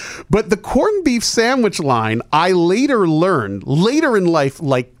things? But the corned beef sandwich line, I later learned, later in life,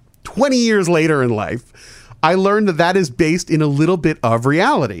 like 20 years later in life, I learned that is based in a little bit of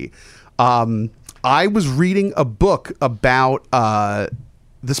reality. I was reading a book about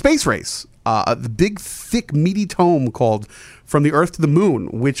the space race, the big, thick, meaty tome called From the Earth to the Moon,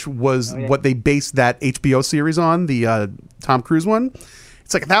 which was what they based that HBO series on, the Tom Cruise one.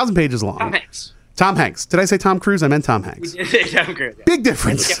 It's like 1,000 pages long. Tom Hanks. Did I say Tom Cruise? I meant Tom Hanks. You did say Tom Cruise. Yeah. Big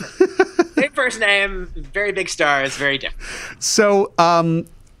difference. Same first name, very big stars, very different. So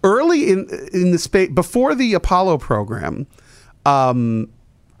early in the space, before the Apollo program,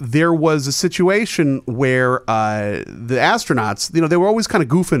 there was a situation where the astronauts, they were always kind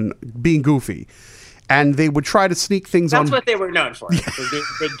of being goofy, and they would try to sneak things on. That's what they were known for, being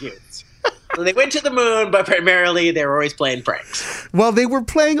big goofs. So they went to the moon, but primarily they were always playing pranks. Well, they were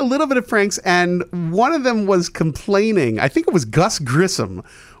playing a little bit of pranks, and one of them was complaining. I think it was Gus Grissom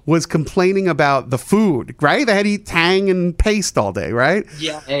was complaining about the food, right? They had to eat tang and paste all day, right?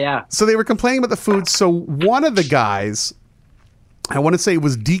 Yeah. So they were complaining about the food. So one of the guys, I want to say it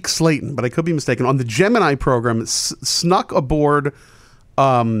was Deke Slayton, but I could be mistaken, on the Gemini program, snuck aboard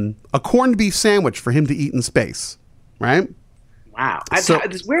a corned beef sandwich for him to eat in space, right? Wow.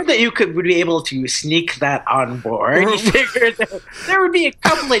 It's weird that you would be able to sneak that on board. You figured that there would be a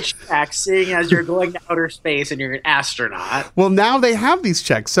couple of checks, seeing as you're going to outer space and you're an astronaut. Well, now they have these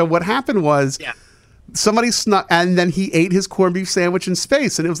checks. So what happened was somebody snuck, and then he ate his corned beef sandwich in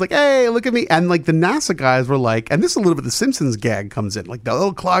space, and it was like, hey, look at me. And like the NASA guys were like, and this is a little bit the Simpsons gag comes in, like the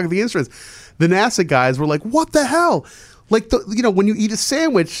little clog of the instruments. The NASA guys were like, what the hell? Like, when you eat a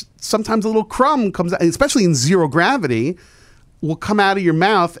sandwich, sometimes a little crumb comes out, especially in zero gravity, will come out of your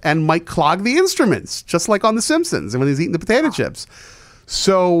mouth and might clog the instruments, just like on The Simpsons and when he's eating the potato chips.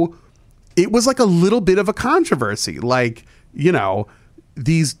 So it was like a little bit of a controversy, like,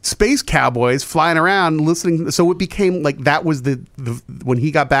 these space cowboys flying around listening. So it became like that was the when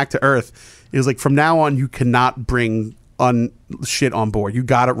he got back to Earth, it was like, from now on, you cannot bring shit on board. You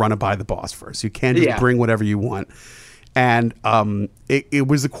got to run it by the boss first. You can't just bring whatever you want. And it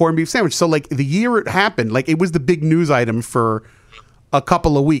was the corned beef sandwich. So like the year it happened, like it was the big news item for a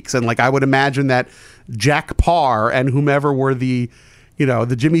couple of weeks. And like I would imagine that Jack Parr and whomever were the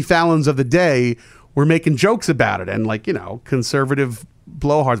Jimmy Fallons of the day were making jokes about it. And like, conservative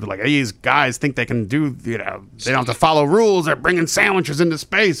blowhards were like, hey, these guys think they can do, they don't have to follow rules. They're bringing sandwiches into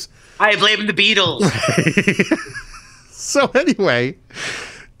space. I blame the Beatles. So anyway,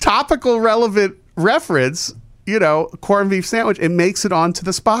 topical relevant reference, corned beef sandwich, it makes it onto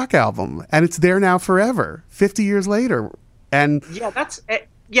the Spock album, and it's there now forever, 50 years later. And it's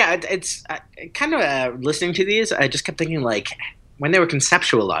kind of listening to these, I just kept thinking, like, when they were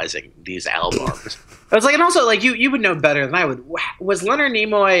conceptualizing these albums, I was like, and also, like, you would know better than I would. Was Leonard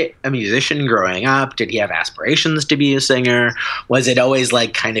Nimoy a musician growing up? Did he have aspirations to be a singer? Was it always,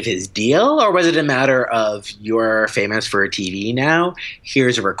 like, kind of his deal? Or was it a matter of, you're famous for a TV now,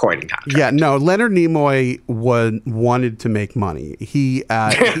 here's a recording contract? Yeah, no, Leonard Nimoy wanted to make money. He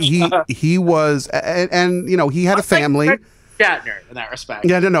was, and he had a family. Shatner in that respect.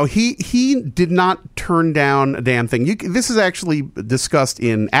 Yeah, no. He did not turn down a damn thing. This is actually discussed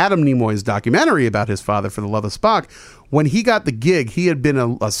in Adam Nimoy's documentary about his father, For the Love of Spock. When he got the gig, he had been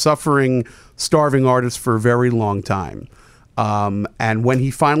a suffering, starving artist for a very long time. And when he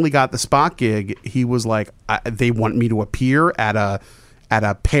finally got the Spock gig, he was like, they want me to appear at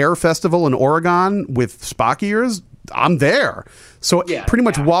a pear festival in Oregon with Spock ears. I'm there. So pretty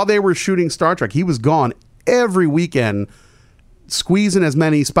much while they were shooting Star Trek, he was gone every weekend, squeezing as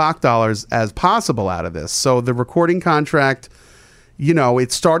many Spock dollars as possible out of this. So the recording contract,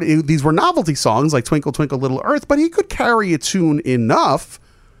 it started, these were novelty songs like Twinkle Twinkle Little Earth, but he could carry a tune enough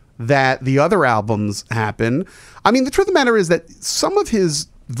that the other albums happen. I mean, the truth of the matter is that some of his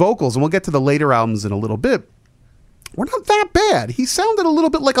vocals, and we'll get to the later albums in a little bit, were not that bad. He sounded a little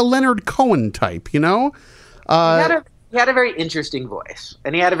bit like a Leonard Cohen type, He had a very interesting voice,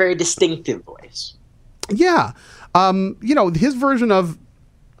 and he had a very distinctive voice. Yeah. His version of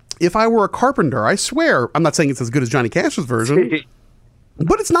If I Were a Carpenter, I swear, I'm not saying it's as good as Johnny Cash's version.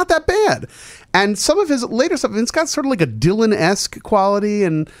 but it's not that bad. And some of his later stuff, it's got sort of like a Dylan-esque quality.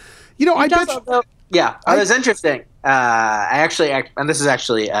 And, you know, it was interesting. And this is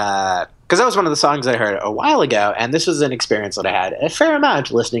actually, because that was one of the songs I heard a while ago, and this was an experience that I had a fair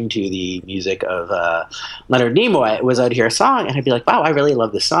amount listening to the music of Leonard Nimoy. Was I'd hear a song, and I'd be like, wow, I really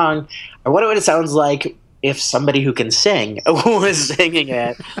love this song. I wonder what it sounds like if somebody who can sing was singing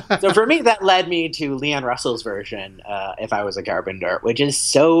it. So for me, that led me to Leon Russell's version, If I Was a Carpenter, which is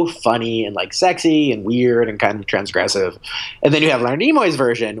so funny and like sexy and weird and kind of transgressive. And then you have Leonard Nimoy's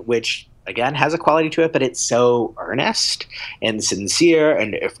version, which again has a quality to it, but it's so earnest and sincere.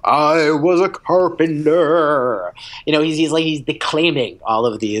 And if I was a carpenter, you know, he's declaiming all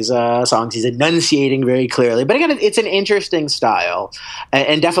of these songs. He's enunciating very clearly. But again, it's an interesting style,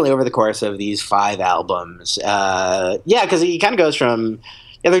 and definitely over the course of these 5 albums, because he kind of goes from.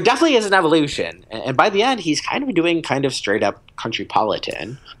 Yeah, there definitely is an evolution, and by the end, he's kind of doing kind of straight up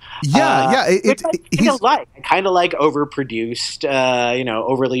countrypolitan. I kind of like overproduced,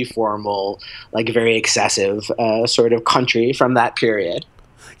 overly formal, like very excessive sort of country from that period.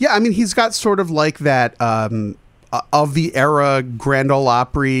 Yeah, I mean, he's got sort of like that of the era Grand Ole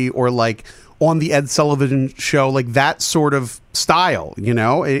Opry or like on the Ed Sullivan Show, like that sort of style. You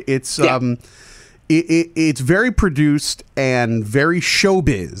know, it's very produced and very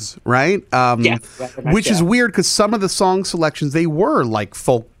showbiz, right? Which is weird because some of the song selections, they were like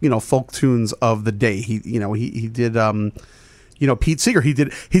folk tunes of the day. He did Pete Seeger. He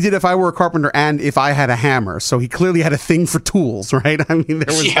did If I Were a Carpenter and If I Had a Hammer. So he clearly had a thing for tools, right? I mean,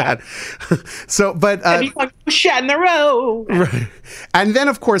 there was that. So, but shot in the row. Right. And then,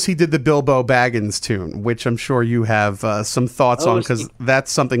 of course, he did the Bilbo Baggins tune, which I'm sure you have some thoughts on because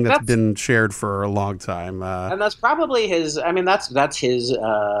that's something that's been shared for a long time. And that's probably his. I mean, that's his.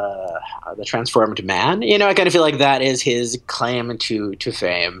 The Transformed Man. You know, I kind of feel like that is his claim to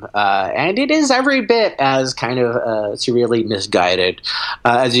fame, and it is every bit as kind of surreally misguided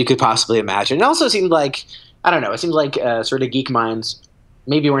as you could possibly imagine. It also seemed like, I don't know, it seemed like sort of geek minds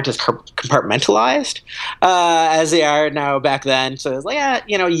maybe weren't as compartmentalized as they are now back then. So it's like,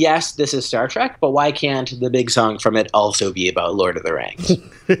 yes, this is Star Trek, but why can't the big song from it also be about Lord of the Rings?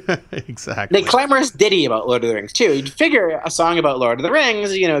 Exactly. The clamorous ditty about Lord of the Rings, too. You'd figure a song about Lord of the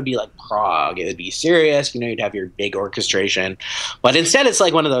Rings, it'd be like Prague. It would be serious. You'd have your big orchestration. But instead, it's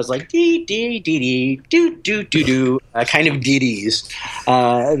like one of those like dee, dee, dee, dee, doo, doo, doo, doo, kind of ditties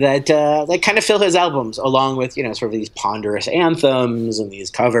that kind of fill his albums along with, sort of these ponderous anthems and these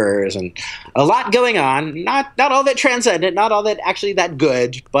covers and a lot going on. Not all that transcendent, not all that actually that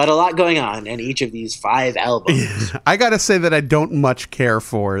good, but a lot going on in each of these 5 albums. I gotta say that I don't much care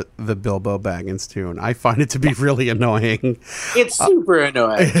for the Bilbo Baggins tune. I find it to be really annoying. It's super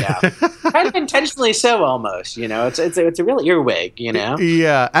annoying, yeah. Kind of intentionally so, almost. It's a real earwig.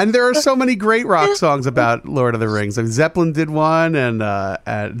 Yeah, and there are so many great rock songs about Lord of the Rings. I mean, Zeppelin did one,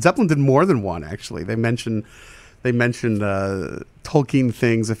 and Zeppelin did more than one. Actually, they mentioned Tolkien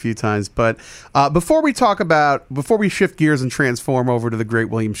things a few times. But before we shift gears and transform over to the great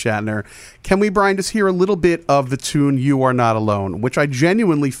William Shatner, can we, Brian, just hear a little bit of the tune You Are Not Alone, which I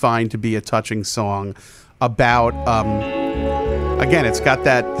genuinely find to be a touching song about, again, it's got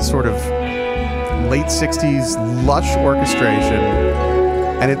that sort of late 60s lush orchestration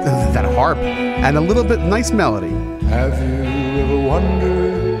and that harp and a little bit nice melody. Have you ever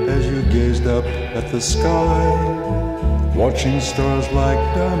wondered as you gazed up at the sky, watching stars like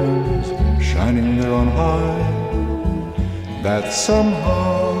diamonds shining there on high, that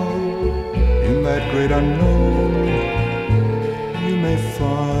somehow in that great unknown you may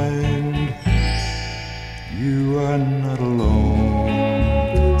find you are not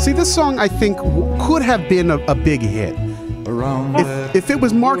alone? See, this song I think could have been a big hit if it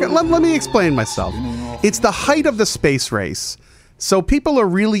was marketed. Let me explain myself. It's the height of the space race, so people are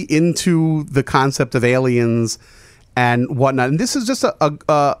really into the concept of aliens and whatnot. And this is just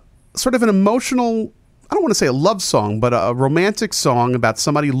a sort of an emotional, I don't want to say a love song, but a romantic song about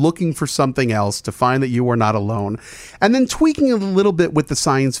somebody looking for something else to find that you are not alone, and then tweaking it a little bit with the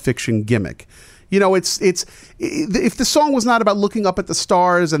science fiction gimmick. It's if the song was not about looking up at the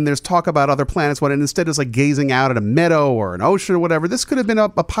stars and there's talk about other planets, and instead it's like gazing out at a meadow or an ocean or whatever, this could have been a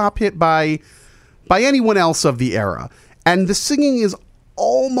pop hit by anyone else of the era. And the singing is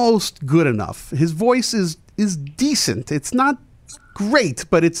almost good enough. His voice is decent. It's not great,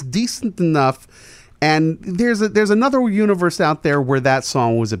 but it's decent enough. And there's another universe out there where that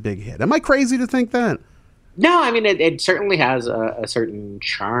song was a big hit. Am I crazy to think that? No, I mean, it certainly has a certain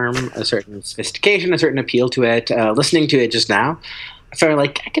charm, a certain sophistication, a certain appeal to it. Listening to it just now, So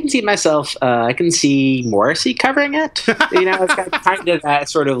like I can see myself, I can see Morrissey covering it. It's got kind of that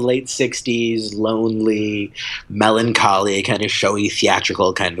sort of late '60s, lonely, melancholy, kind of showy,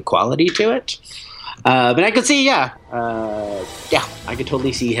 theatrical kind of quality to it. But I could see, I could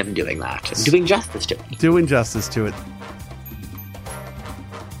totally see him doing that, and doing justice to it. Doing justice to it.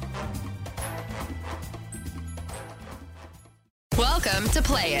 Welcome to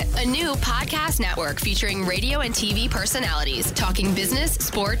Play It, a new podcast network featuring radio and TV personalities talking business,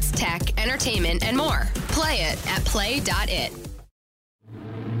 sports, tech, entertainment, and more. Play it at play.it.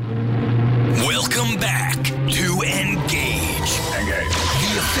 Welcome back to Engage.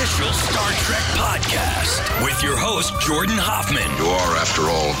 The official Star Trek podcast with your host, Jordan Hoffman. You are, after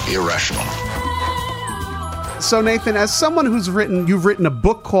all, irrational. So Nathan, as someone you've written a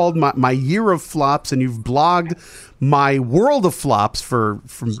book called My Year of Flops, and you've blogged My World of Flops from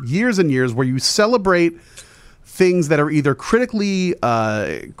years and years, where you celebrate things that are either critically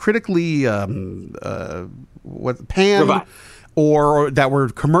panned or that were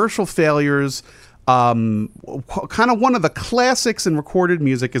commercial failures. Kind of one of the classics in recorded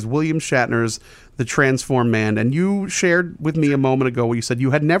music is William Shatner's The Transformed Man. And you shared with me a moment ago where you said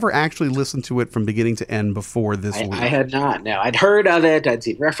you had never actually listened to it from beginning to end before this week. I had not. No, I'd heard of it. I'd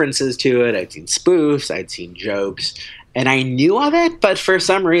seen references to it. I'd seen spoofs. I'd seen jokes. And I knew of it, but for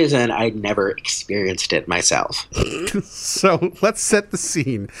some reason, I'd never experienced it myself. So let's set the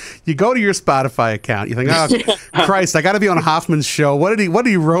scene. You go to your Spotify account. You think, oh, Christ, I got to be on Hoffman's show. What did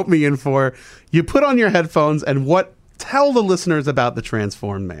he rope me in for? You put on your headphones and tell the listeners about The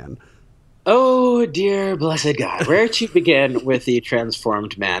Transformed Man. Oh, dear blessed God. Where to begin with The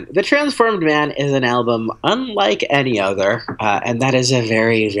Transformed Man? The Transformed Man is an album unlike any other, and that is a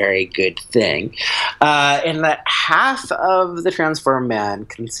very, very good thing. In that half of The Transformed Man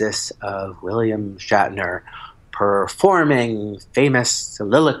consists of William Shatner performing famous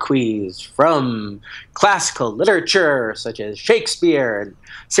soliloquies from classical literature, such as Shakespeare and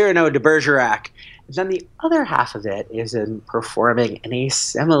Cyrano de Bergerac. And then the other half of it is in performing in a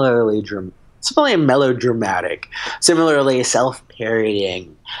similarly melodramatic, similarly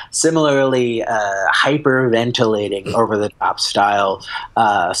self-parodying, similarly hyperventilating, over-the-top style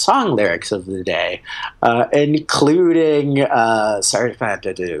song lyrics of the day, including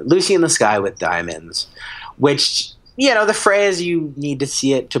Lucy in the Sky with Diamonds, which, the phrase, you need to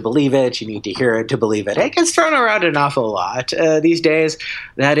see it to believe it, you need to hear it to believe it, it gets thrown around an awful lot these days.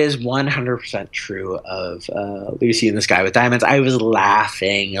 That is 100% true of Lucy in the Sky with Diamonds. I was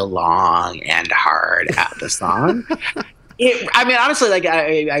laughing long and hard at the song. Honestly,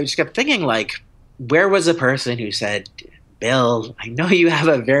 I just kept thinking, where was the person who said, Bill, I know you have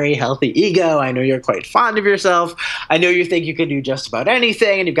a very healthy ego. I know you're quite fond of yourself. I know you think you can do just about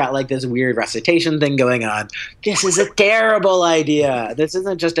anything, and you've got this weird recitation thing going on. This is a terrible idea. This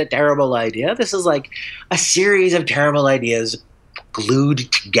isn't just a terrible idea. This is a series of terrible ideas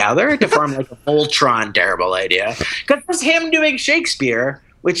glued together to form a Voltron terrible idea. Because it's him doing Shakespeare,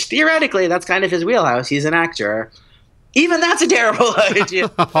 which theoretically that's kind of his wheelhouse. He's an actor. Even that's a terrible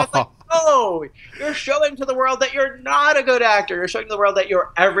idea. No, you're showing to the world that you're not a good actor. You're showing to the world that you're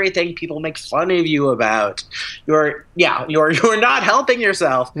everything people make fun of you about. You're not helping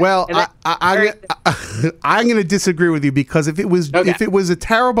yourself. Well, I'm going to disagree with you, because if it was a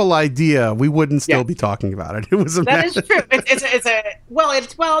terrible idea, we wouldn't still be talking about it. That is true.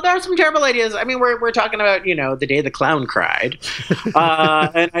 Well, there are some terrible ideas. I mean, we're talking about The Day the Clown Cried,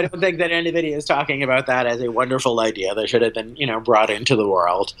 and I don't think that anybody is talking about that as a wonderful idea that should have been brought into the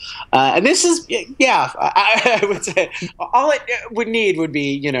world. And this is, I would say all it would need would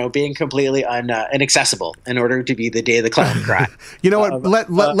be, being completely inaccessible in order to be The Day the Clown Cried. You know what?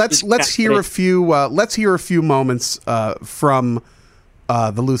 Let's hear a few moments from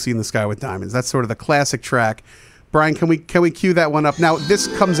the Lucy in the Sky with Diamonds. That's sort of the classic track. Brian, can we cue that one up? Now, this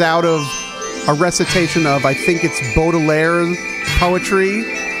comes out of a recitation of, I think it's Baudelaire's poetry.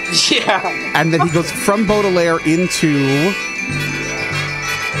 Yeah. And then he goes from Baudelaire into...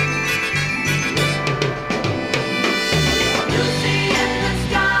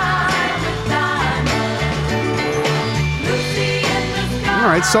 All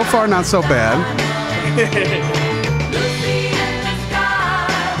right, so far not so bad.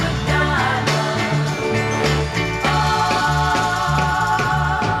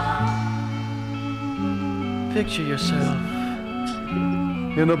 Picture yourself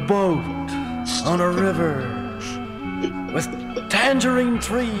in a boat on a river with tangerine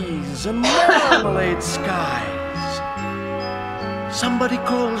trees and marmalade skies. Somebody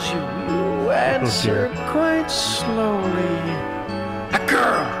calls you, you answer quite slowly. A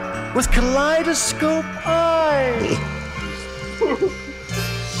girl with kaleidoscope eyes.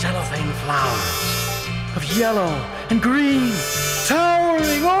 of yellow and green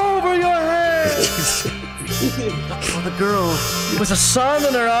towering over your head. For the girl with the sun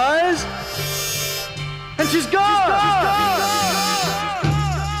in her eyes, and she's gone.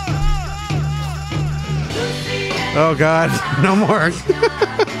 Oh, God, no more.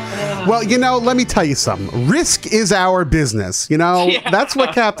 Well, let me tell you something. Risk is our business. That's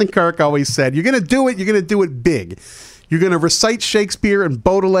what Captain Kirk always said. You're going to do it. You're going to do it big. You're going to recite Shakespeare and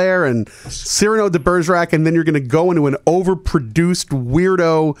Baudelaire and Cyrano de Bergerac, and then you're going to go into an overproduced,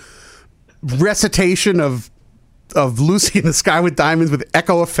 weirdo recitation of Lucy in the Sky with Diamonds with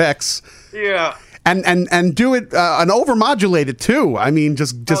echo effects. Yeah. And do it and overmodulate it too. I mean,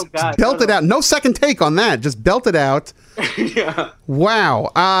 just belt it out. No second take on that. Just belt it out. Yeah.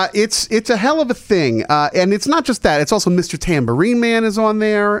 Wow. It's a hell of a thing. And it's not just that. It's also Mr. Tambourine Man is on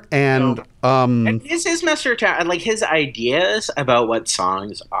there, and his Mr. like his ideas about what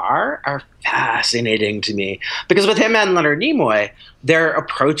songs are fascinating to me, because with him and Leonard Nimoy, they're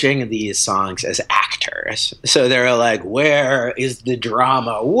approaching these songs as actors. So they're like, where is the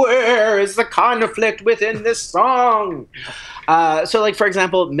drama? Where is the conflict within this song? So, like, for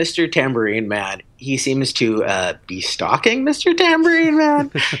example, Mr. Tambourine Man, he seems to be stalking Mr. Tambourine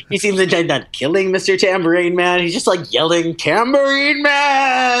Man. He seems intent on killing Mr. Tambourine Man. He's just like yelling, "Tambourine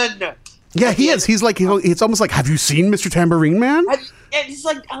Man!" Yeah, he is. He's like, it's almost like, have you seen Mr. Tambourine Man? It's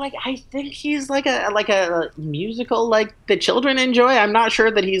like I think he's like a musical like the children enjoy. I'm not sure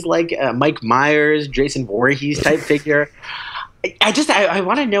that he's like Mike Myers, Jason Voorhees type figure. I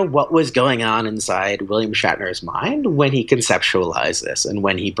want to know what was going on inside William Shatner's mind when he conceptualized this and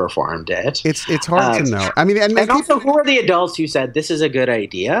when he performed it. It's hard to know. I mean, and also, who are the adults who said this is a good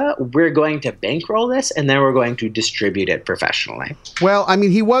idea? We're going to bankroll this, and then we're going to distribute it professionally. Well, I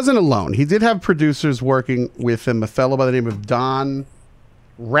mean, he wasn't alone. He did have producers working with him, a fellow by the name of Don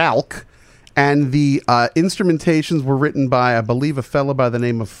Rauch, and the instrumentations were written by, I believe, a fellow by the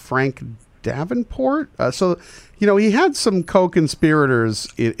name of Frank Davenport. So, he had some co-conspirators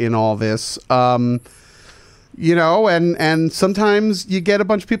in all this, and sometimes you get a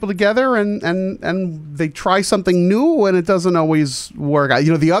bunch of people together and they try something new and it doesn't always work out.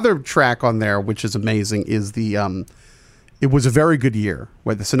 The other track on there, which is amazing, is the It Was a Very Good Year,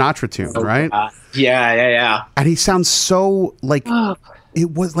 with the Sinatra tune, right? Yeah. And he sounds so like it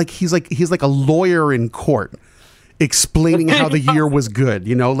was like he's like a lawyer in court, explaining how the year was good,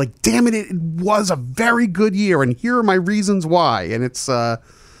 like, damn it, it was a very good year, and here are my reasons why. And it's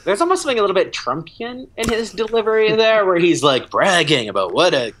there's almost something a little bit Trumpian in his delivery there, where he's like bragging about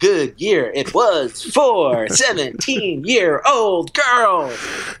what a good year it was for 17-year-old girls.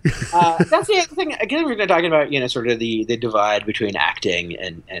 That's the other thing. Again, we've been talking about, sort of the divide between acting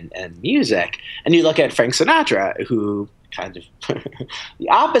and music. And you look at Frank Sinatra, who kind of the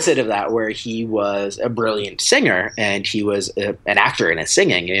opposite of that, where he was a brilliant singer and he was an actor in his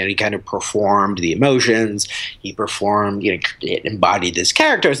singing, and he kind of performed the emotions. He performed, it embodied his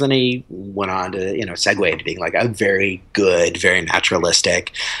characters. Then he went on to, segue into being like a very good, very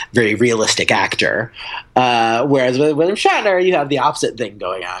naturalistic, very realistic actor. Whereas with William Shatner, you have the opposite thing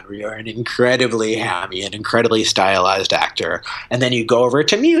going on, where you're an incredibly hammy and incredibly stylized actor, and then you go over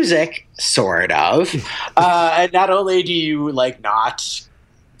to music, sort of, and not only do you not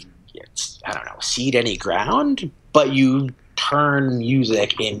cede any ground, but you turn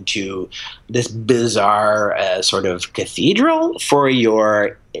music into this bizarre sort of cathedral for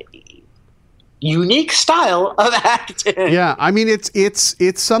your unique style of acting. Yeah, I mean,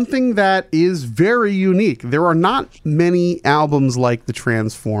 it's something that is very unique. There are not many albums like The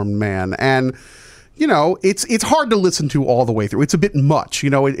Transformed Man, and it's hard to listen to all the way through. It's a bit much,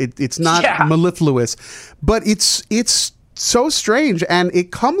 it's not mellifluous, but it's so strange, and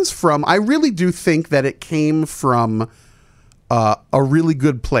it comes from, I really do think that it came from a really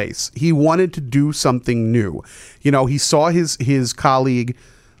good place. He wanted to do something new. He saw his colleague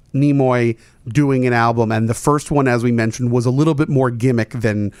Nimoy doing an album, and the first one, as we mentioned, was a little bit more gimmick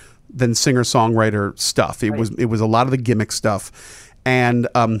than singer-songwriter stuff. It was a lot of the gimmick stuff. And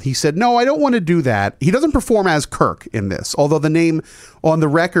he said, no, I don't want to do that. He doesn't perform as Kirk in this, although the name on the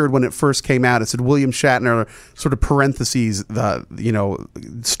record when it first came out, it said William Shatner, sort of parentheses,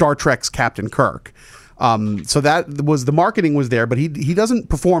 Star Trek's Captain Kirk. So that was, the marketing was there, but he doesn't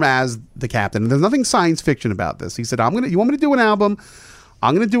perform as the captain. There's nothing science fiction about this. He said, you want me to do an album?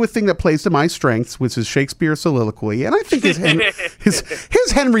 I'm going to do a thing that plays to my strengths, which is Shakespeare soliloquy. And I think his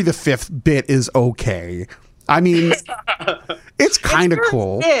Henry V bit is okay. I mean, it's kind of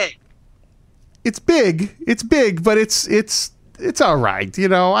cool. Big. It's big, but it's it's all right. You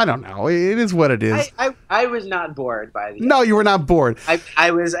know, I don't know. It is what it is. I was not bored by the. No, you were not bored.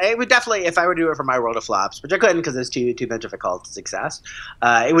 I would definitely, if I were to do it for my World of Flops, which I couldn't because it's too much of a cult success.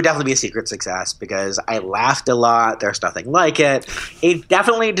 It would definitely be a secret success because I laughed a lot. There's nothing like it. It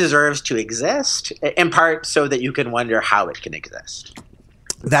definitely deserves to exist, in part so that you can wonder how it can exist.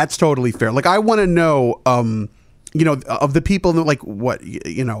 That's totally fair. Like, I want to know, you know, of the people that, like, what,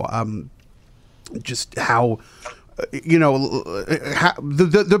 you know, just how, you know, how,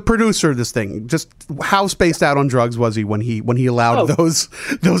 the producer of this thing, just how spaced out on drugs was he when he allowed those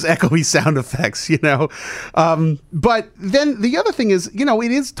echoey sound effects, you know? But then the other thing is, you know,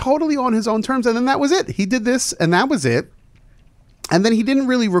 it is totally on his own terms, and then that was it. He did this, and that was it. And then he didn't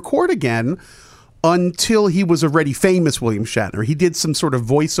really record again until he was already famous, William Shatner. He did some sort of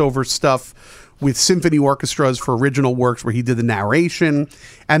voiceover stuff with symphony orchestras for original works where he did the narration.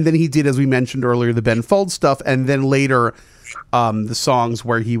 And then he did, as we mentioned earlier, the Ben Folds stuff. And then later, the songs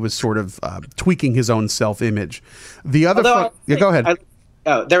where he was sort of tweaking his own self-image. The other... go ahead.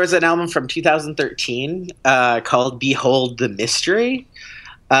 There was an album from 2013 called Behold the Mystery.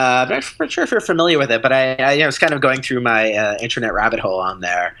 I'm not sure if you're familiar with it, but I was kind of going through my internet rabbit hole on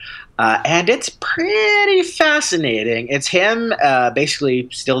there. And it's pretty fascinating. It's him basically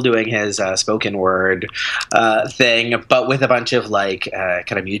still doing his spoken word thing, but with a bunch of like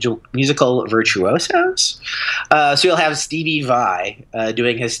kind of musical virtuosos. So you'll have Stevie Vai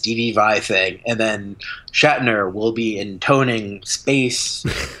doing his Stevie Vai thing, and then Shatner will be intoning space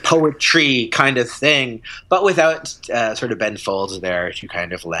poetry kind of thing, but without sort of Ben Folds there to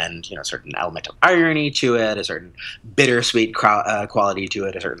kind of lend, you know, a certain element of irony to it, a certain bittersweet quality to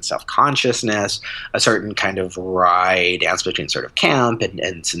it, a certain self-consciousness, a certain kind of wry dance between sort of camp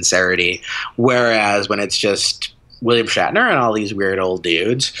and sincerity. Whereas when it's just William Shatner and all these weird old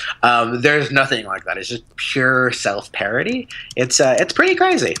dudes, there's nothing like that. It's just pure self-parody. It's pretty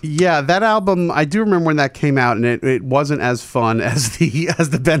crazy. Yeah, that album, I do remember when that came out, and it wasn't as fun as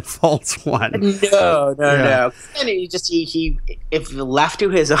the Ben Folds one. No. And he if left to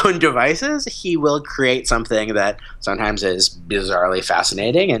his own devices, he will create something that sometimes is bizarrely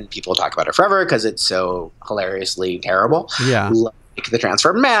fascinating, and people talk about it forever because it's so hilariously terrible. Yeah. Like the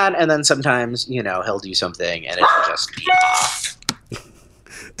Transformer Man, and then sometimes, you know, he'll do something and it'll just be off.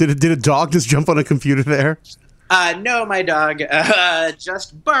 Did a dog just jump on a computer there? No, my dog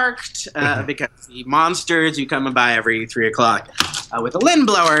just barked because the monsters who come by every 3 o'clock with the wind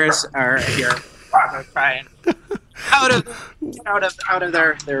blowers are here trying out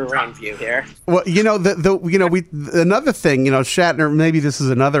of their rain view here. Well, you know, another thing, you know, Shatner, maybe this is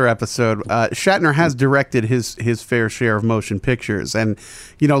another episode. Shatner has directed his fair share of motion pictures, and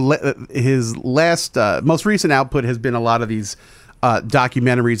you know, his last most recent output has been a lot of these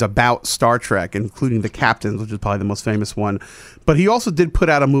documentaries about Star Trek, including The Captains, which is probably the most famous one. But he also did put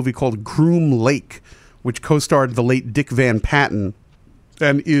out a movie called Groom Lake, which co-starred the late Dick Van Patten,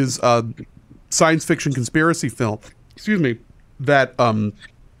 and is a science fiction conspiracy film. Excuse me. That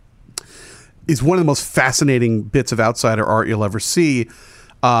is one of the most fascinating bits of outsider art you'll ever see.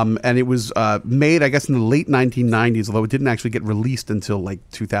 And it was made, I guess, in the late 1990s, although it didn't actually get released until like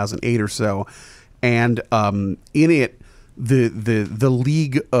 2008 or so. And in it, the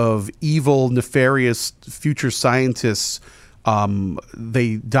League of Evil, Nefarious Future Scientists,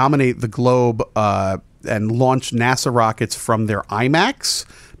 they dominate the globe and launch NASA rockets from their IMAX,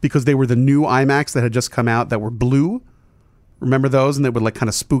 because they were the new IMAX that had just come out that were blue. Remember those? And they were like kind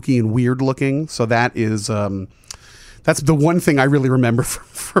of spooky and weird looking. So that is, that's the one thing I really remember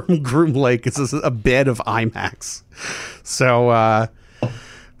from Groom Lake is a bed of IMAX. So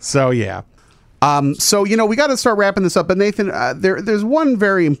yeah. So, you know, we got to start wrapping this up. But Nathan, there's one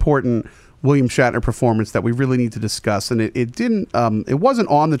very important William Shatner performance that we really need to discuss. And it wasn't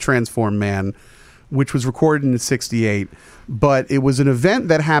on The Transformed Man, which was recorded in '68, but it was an event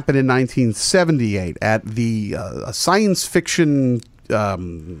that happened in 1978 at the science fiction...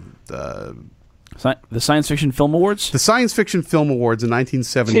 the Science Fiction Film Awards? The Science Fiction Film Awards in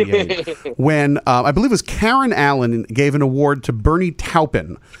 1978, when I believe it was Karen Allen gave an award to Bernie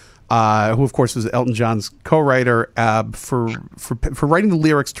Taupin, who of course was Elton John's co-writer, for writing the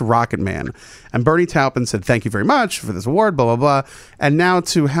lyrics to Rocket Man. And Bernie Taupin said, "Thank you very much for this award, blah, blah, blah." And now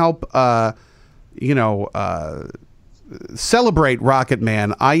to help... celebrate Rocket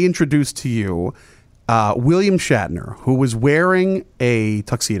Man, I introduce to you William Shatner, who was wearing a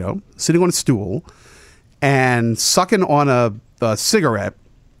tuxedo, sitting on a stool, and sucking on a cigarette,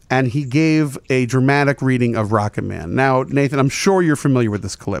 and he gave a dramatic reading of Rocket Man. Now, Nathan, I'm sure you're familiar with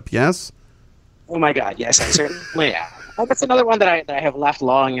this clip, yes? Oh my God, yes, I certainly am. That's another one that I have laughed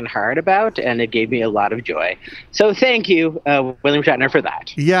long and hard about, and it gave me a lot of joy. So thank you, William Shatner, for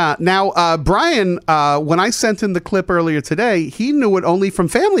that. Yeah. Now, Brian, when I sent him the clip earlier today, he knew it only from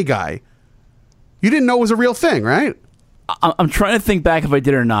Family Guy. You didn't know it was a real thing, right? I'm trying to think back if I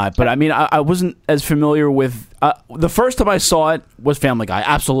did or not, but I mean, I wasn't as familiar with... the first time I saw it was Family Guy,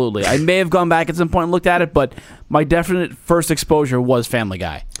 absolutely. I may have gone back at some point and looked at it, but my definite first exposure was Family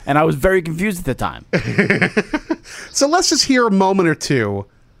Guy. And I was very confused at the time. So let's just hear a moment or two.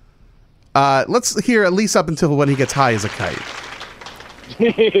 Let's hear at least up until when he gets high as a kite.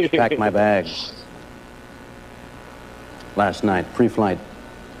 Packed my bags. Last night, pre-flight.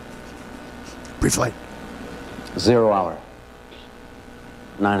 Pre-flight. 0 hour.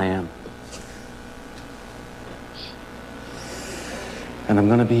 9 a.m. And I'm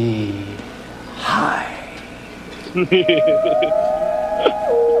gonna be high.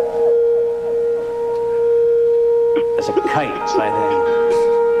 As a kite by then.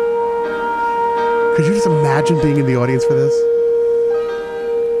 Could you just imagine being in the audience for this?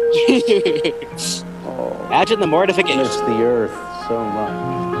 Imagine the mortification. I miss the earth so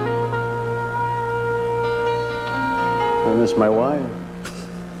much. I miss my wife.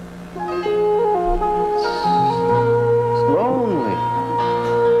 It's lonely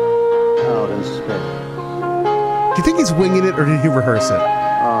out in space. Do you think he's winging it, or did he rehearse it?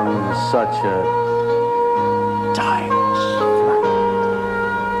 On such a tight flight.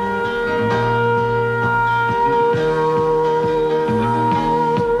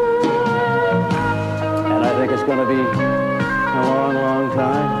 And I think it's going to be a long, long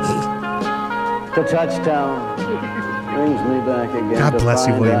time. To touchdown brings me back again. God bless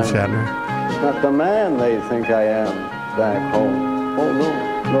you, William Shatner. Not the man they think I am back home. Oh, no,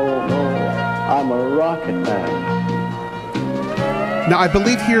 no, no. I'm a rocket man. Now, I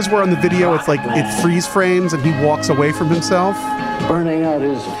believe here's where on the video it's like it freeze frames and he walks away from himself. Burning out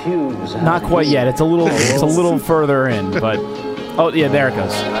his fuse. Not quite yet. It's a little further in, but oh yeah, there it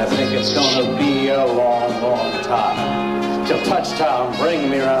goes. I think it's gonna be a long, long time till touchdown bring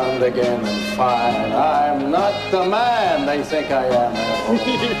me round again and find I'm not the man they think I am.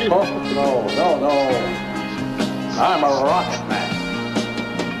 Oh, no, no, no. I'm a rocket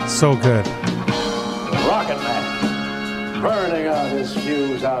man. So good. Rocket man. Burning out his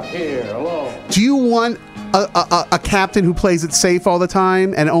fuse out here alone. Do you want a captain who plays it safe all the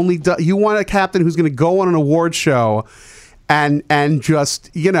time, and you want a captain who's going to go on an award show and just,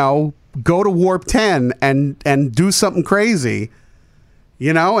 you know, go to Warp 10 and do something crazy,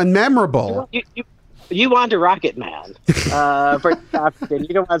 you know, and memorable? You want a rocket man for captain.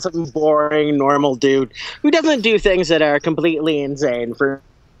 You don't want some boring, normal dude who doesn't do things that are completely insane for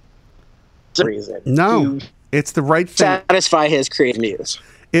some reason. No. It's the right thing. Satisfy his creative muse.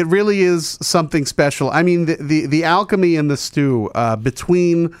 It really is something special. I mean, the alchemy in the stew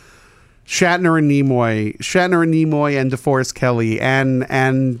between Shatner and Nimoy and DeForest Kelley and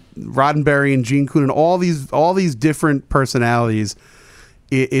Roddenberry and Gene Coon and all these different personalities.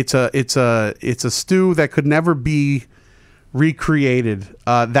 It's a stew that could never be recreated.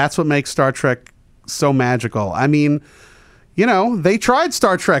 That's what makes Star Trek so magical. I mean, you know, they tried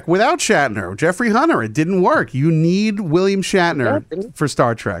Star Trek without Shatner. Jeffrey Hunter, it didn't work. You need William Shatner for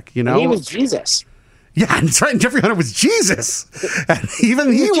Star Trek, you know? And he was Jesus. Yeah, that's right. Jeffrey Hunter was Jesus. And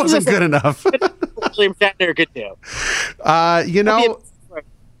even he wasn't good enough. William Shatner could do. You know,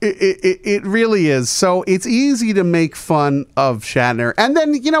 it really is. So it's easy to make fun of Shatner. And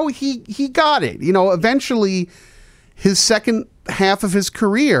then, you know, he got it. You know, eventually his second half of his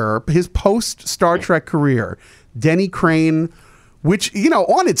career, his post-Star Trek career, Denny Crane, which, you know,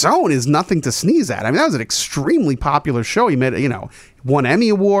 on its own is nothing to sneeze at. I mean, that was an extremely popular show. He made, you know, won Emmy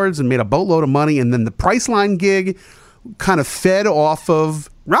Awards and made a boatload of money. And then the Priceline gig kind of fed off of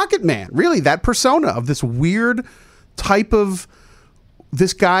Rocket Man. Really, that persona of this weird type of,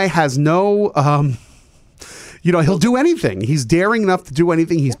 this guy has no, you know, he'll do anything. He's daring enough to do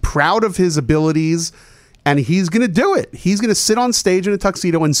anything. He's proud of his abilities, and he's going to do it. He's going to sit on stage in a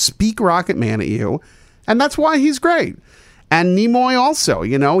tuxedo and speak Rocket Man at you. And that's why he's great. And Nimoy also,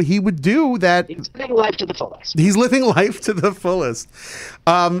 you know, he would do that. He's living life to the fullest. He's living life to the fullest.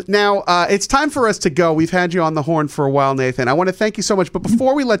 Now, it's time for us to go. We've had you on the horn for a while, Nathan. I want to thank you so much. But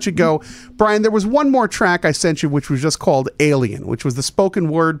before we let you go, Brian, there was one more track I sent you, which was just called Alien, which was the spoken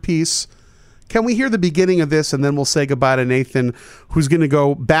word piece. Can we hear the beginning of this, and then we'll say goodbye to Nathan, who's going to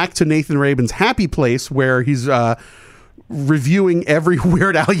go back to Nathan Rabin's happy place where he's reviewing every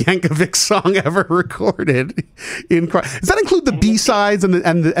Weird Al Yankovic song ever recorded. Does that include the B-sides and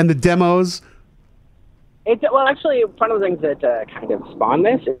the demos? Well, actually, one of the things that kind of spawned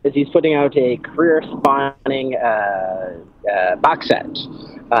this is he's putting out a career-spawning box set,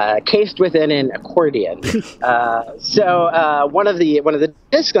 cased within an accordion. So one of the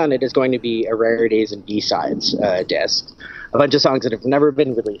discs on it is going to be a Rarities and B-sides disc, a bunch of songs that have never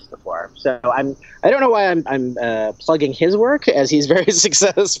been released before. So I don't know why I'm plugging his work, as he's very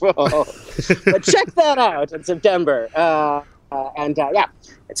successful, but check that out in September. Yeah,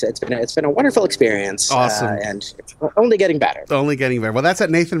 it's been a wonderful experience. Awesome. And it's only getting better. Only getting better. Well, that's at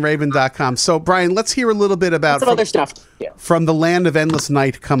nathanrabin.com. So, Brian, let's hear a little bit about some other stuff. Yeah. From the land of endless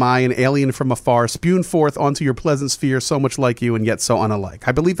night come I, an alien from afar, spewed forth onto your pleasant sphere, so much like you and yet so unalike.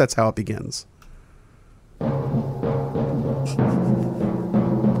 I believe that's how it begins.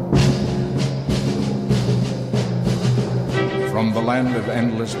 From the land of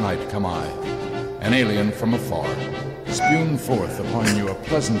endless night come I, an alien from afar, spewed forth upon you a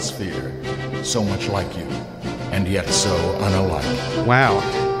pleasant sphere, so much like you, and yet so unalike. Wow.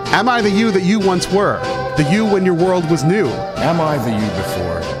 Am I the you that you once were? The you when your world was new? Am I the you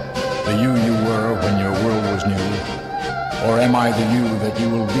before? The you were when your world was new? Or am I the you that you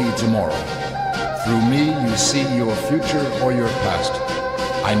will be tomorrow? Through me you see your future or your past.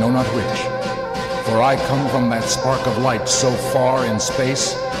 I know not which. For I come from that spark of light so far in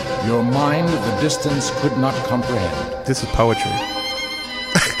space, your mind the distance could not comprehend. This is poetry.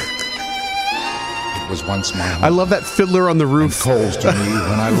 It was once my home. I love that fiddler on the roof. And calls to me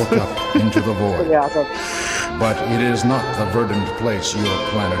when I look up into the void. Yeah, but it is not the verdant place your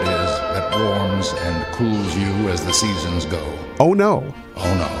planet is that warms and cools you as the seasons go. Oh no.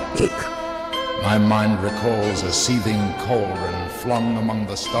 Oh no. My mind recalls a seething cauldron flung among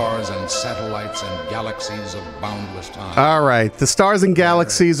the stars and satellites and galaxies of boundless time. All right, the stars and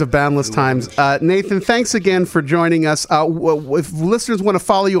galaxies of boundless times. Nathan, thanks again for joining us. If listeners want to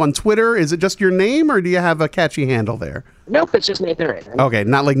follow you on Twitter, is it just your name, or do you have a catchy handle there? Nope, it's just Nathan Rabin. Okay,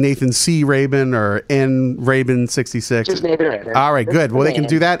 not like Nathan C. Rabin or N. Rabin 66. Just Nathan Rabin. All right, good. Well, they can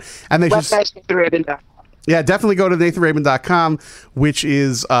do that, and they just. Yeah, definitely go to nathanrabin.com, which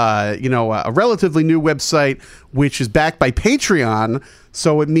is a relatively new website, which is backed by Patreon.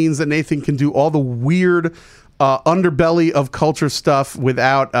 So it means that Nathan can do all the weird underbelly of culture stuff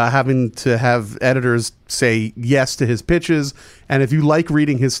without having to have editors say yes to his pitches. And if you like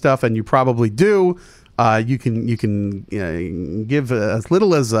reading his stuff, and you probably do, you can give as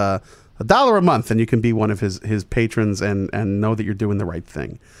little as $1 a month, and you can be one of his patrons and know that you're doing the right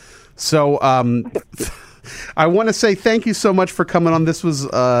thing. So I want to say thank you so much for coming on. This was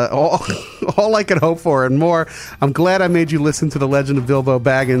all I could hope for and more. I'm glad I made you listen to The Legend of Bilbo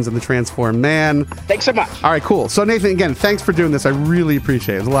Baggins and the Transformed Man. Thanks so much. All right, cool. So Nathan, again, thanks for doing this. I really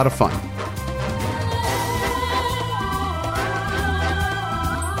appreciate it. It was a lot of fun.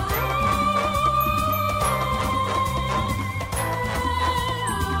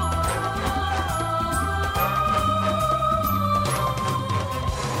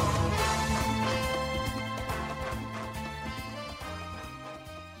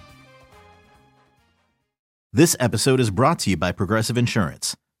 This episode is brought to you by Progressive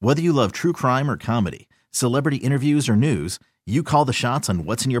Insurance. Whether you love true crime or comedy, celebrity interviews or news, you call the shots on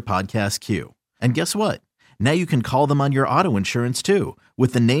what's in your podcast queue. And guess what? Now you can call them on your auto insurance too,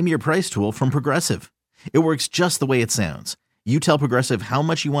 with the Name Your Price tool from Progressive. It works just the way it sounds. You tell Progressive how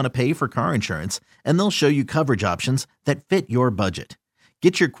much you want to pay for car insurance, and they'll show you coverage options that fit your budget.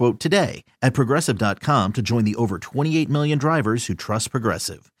 Get your quote today at Progressive.com to join the over 28 million drivers who trust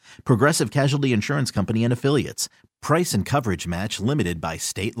Progressive. Progressive Casualty Insurance Company and Affiliates. Price and coverage match limited by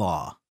state law.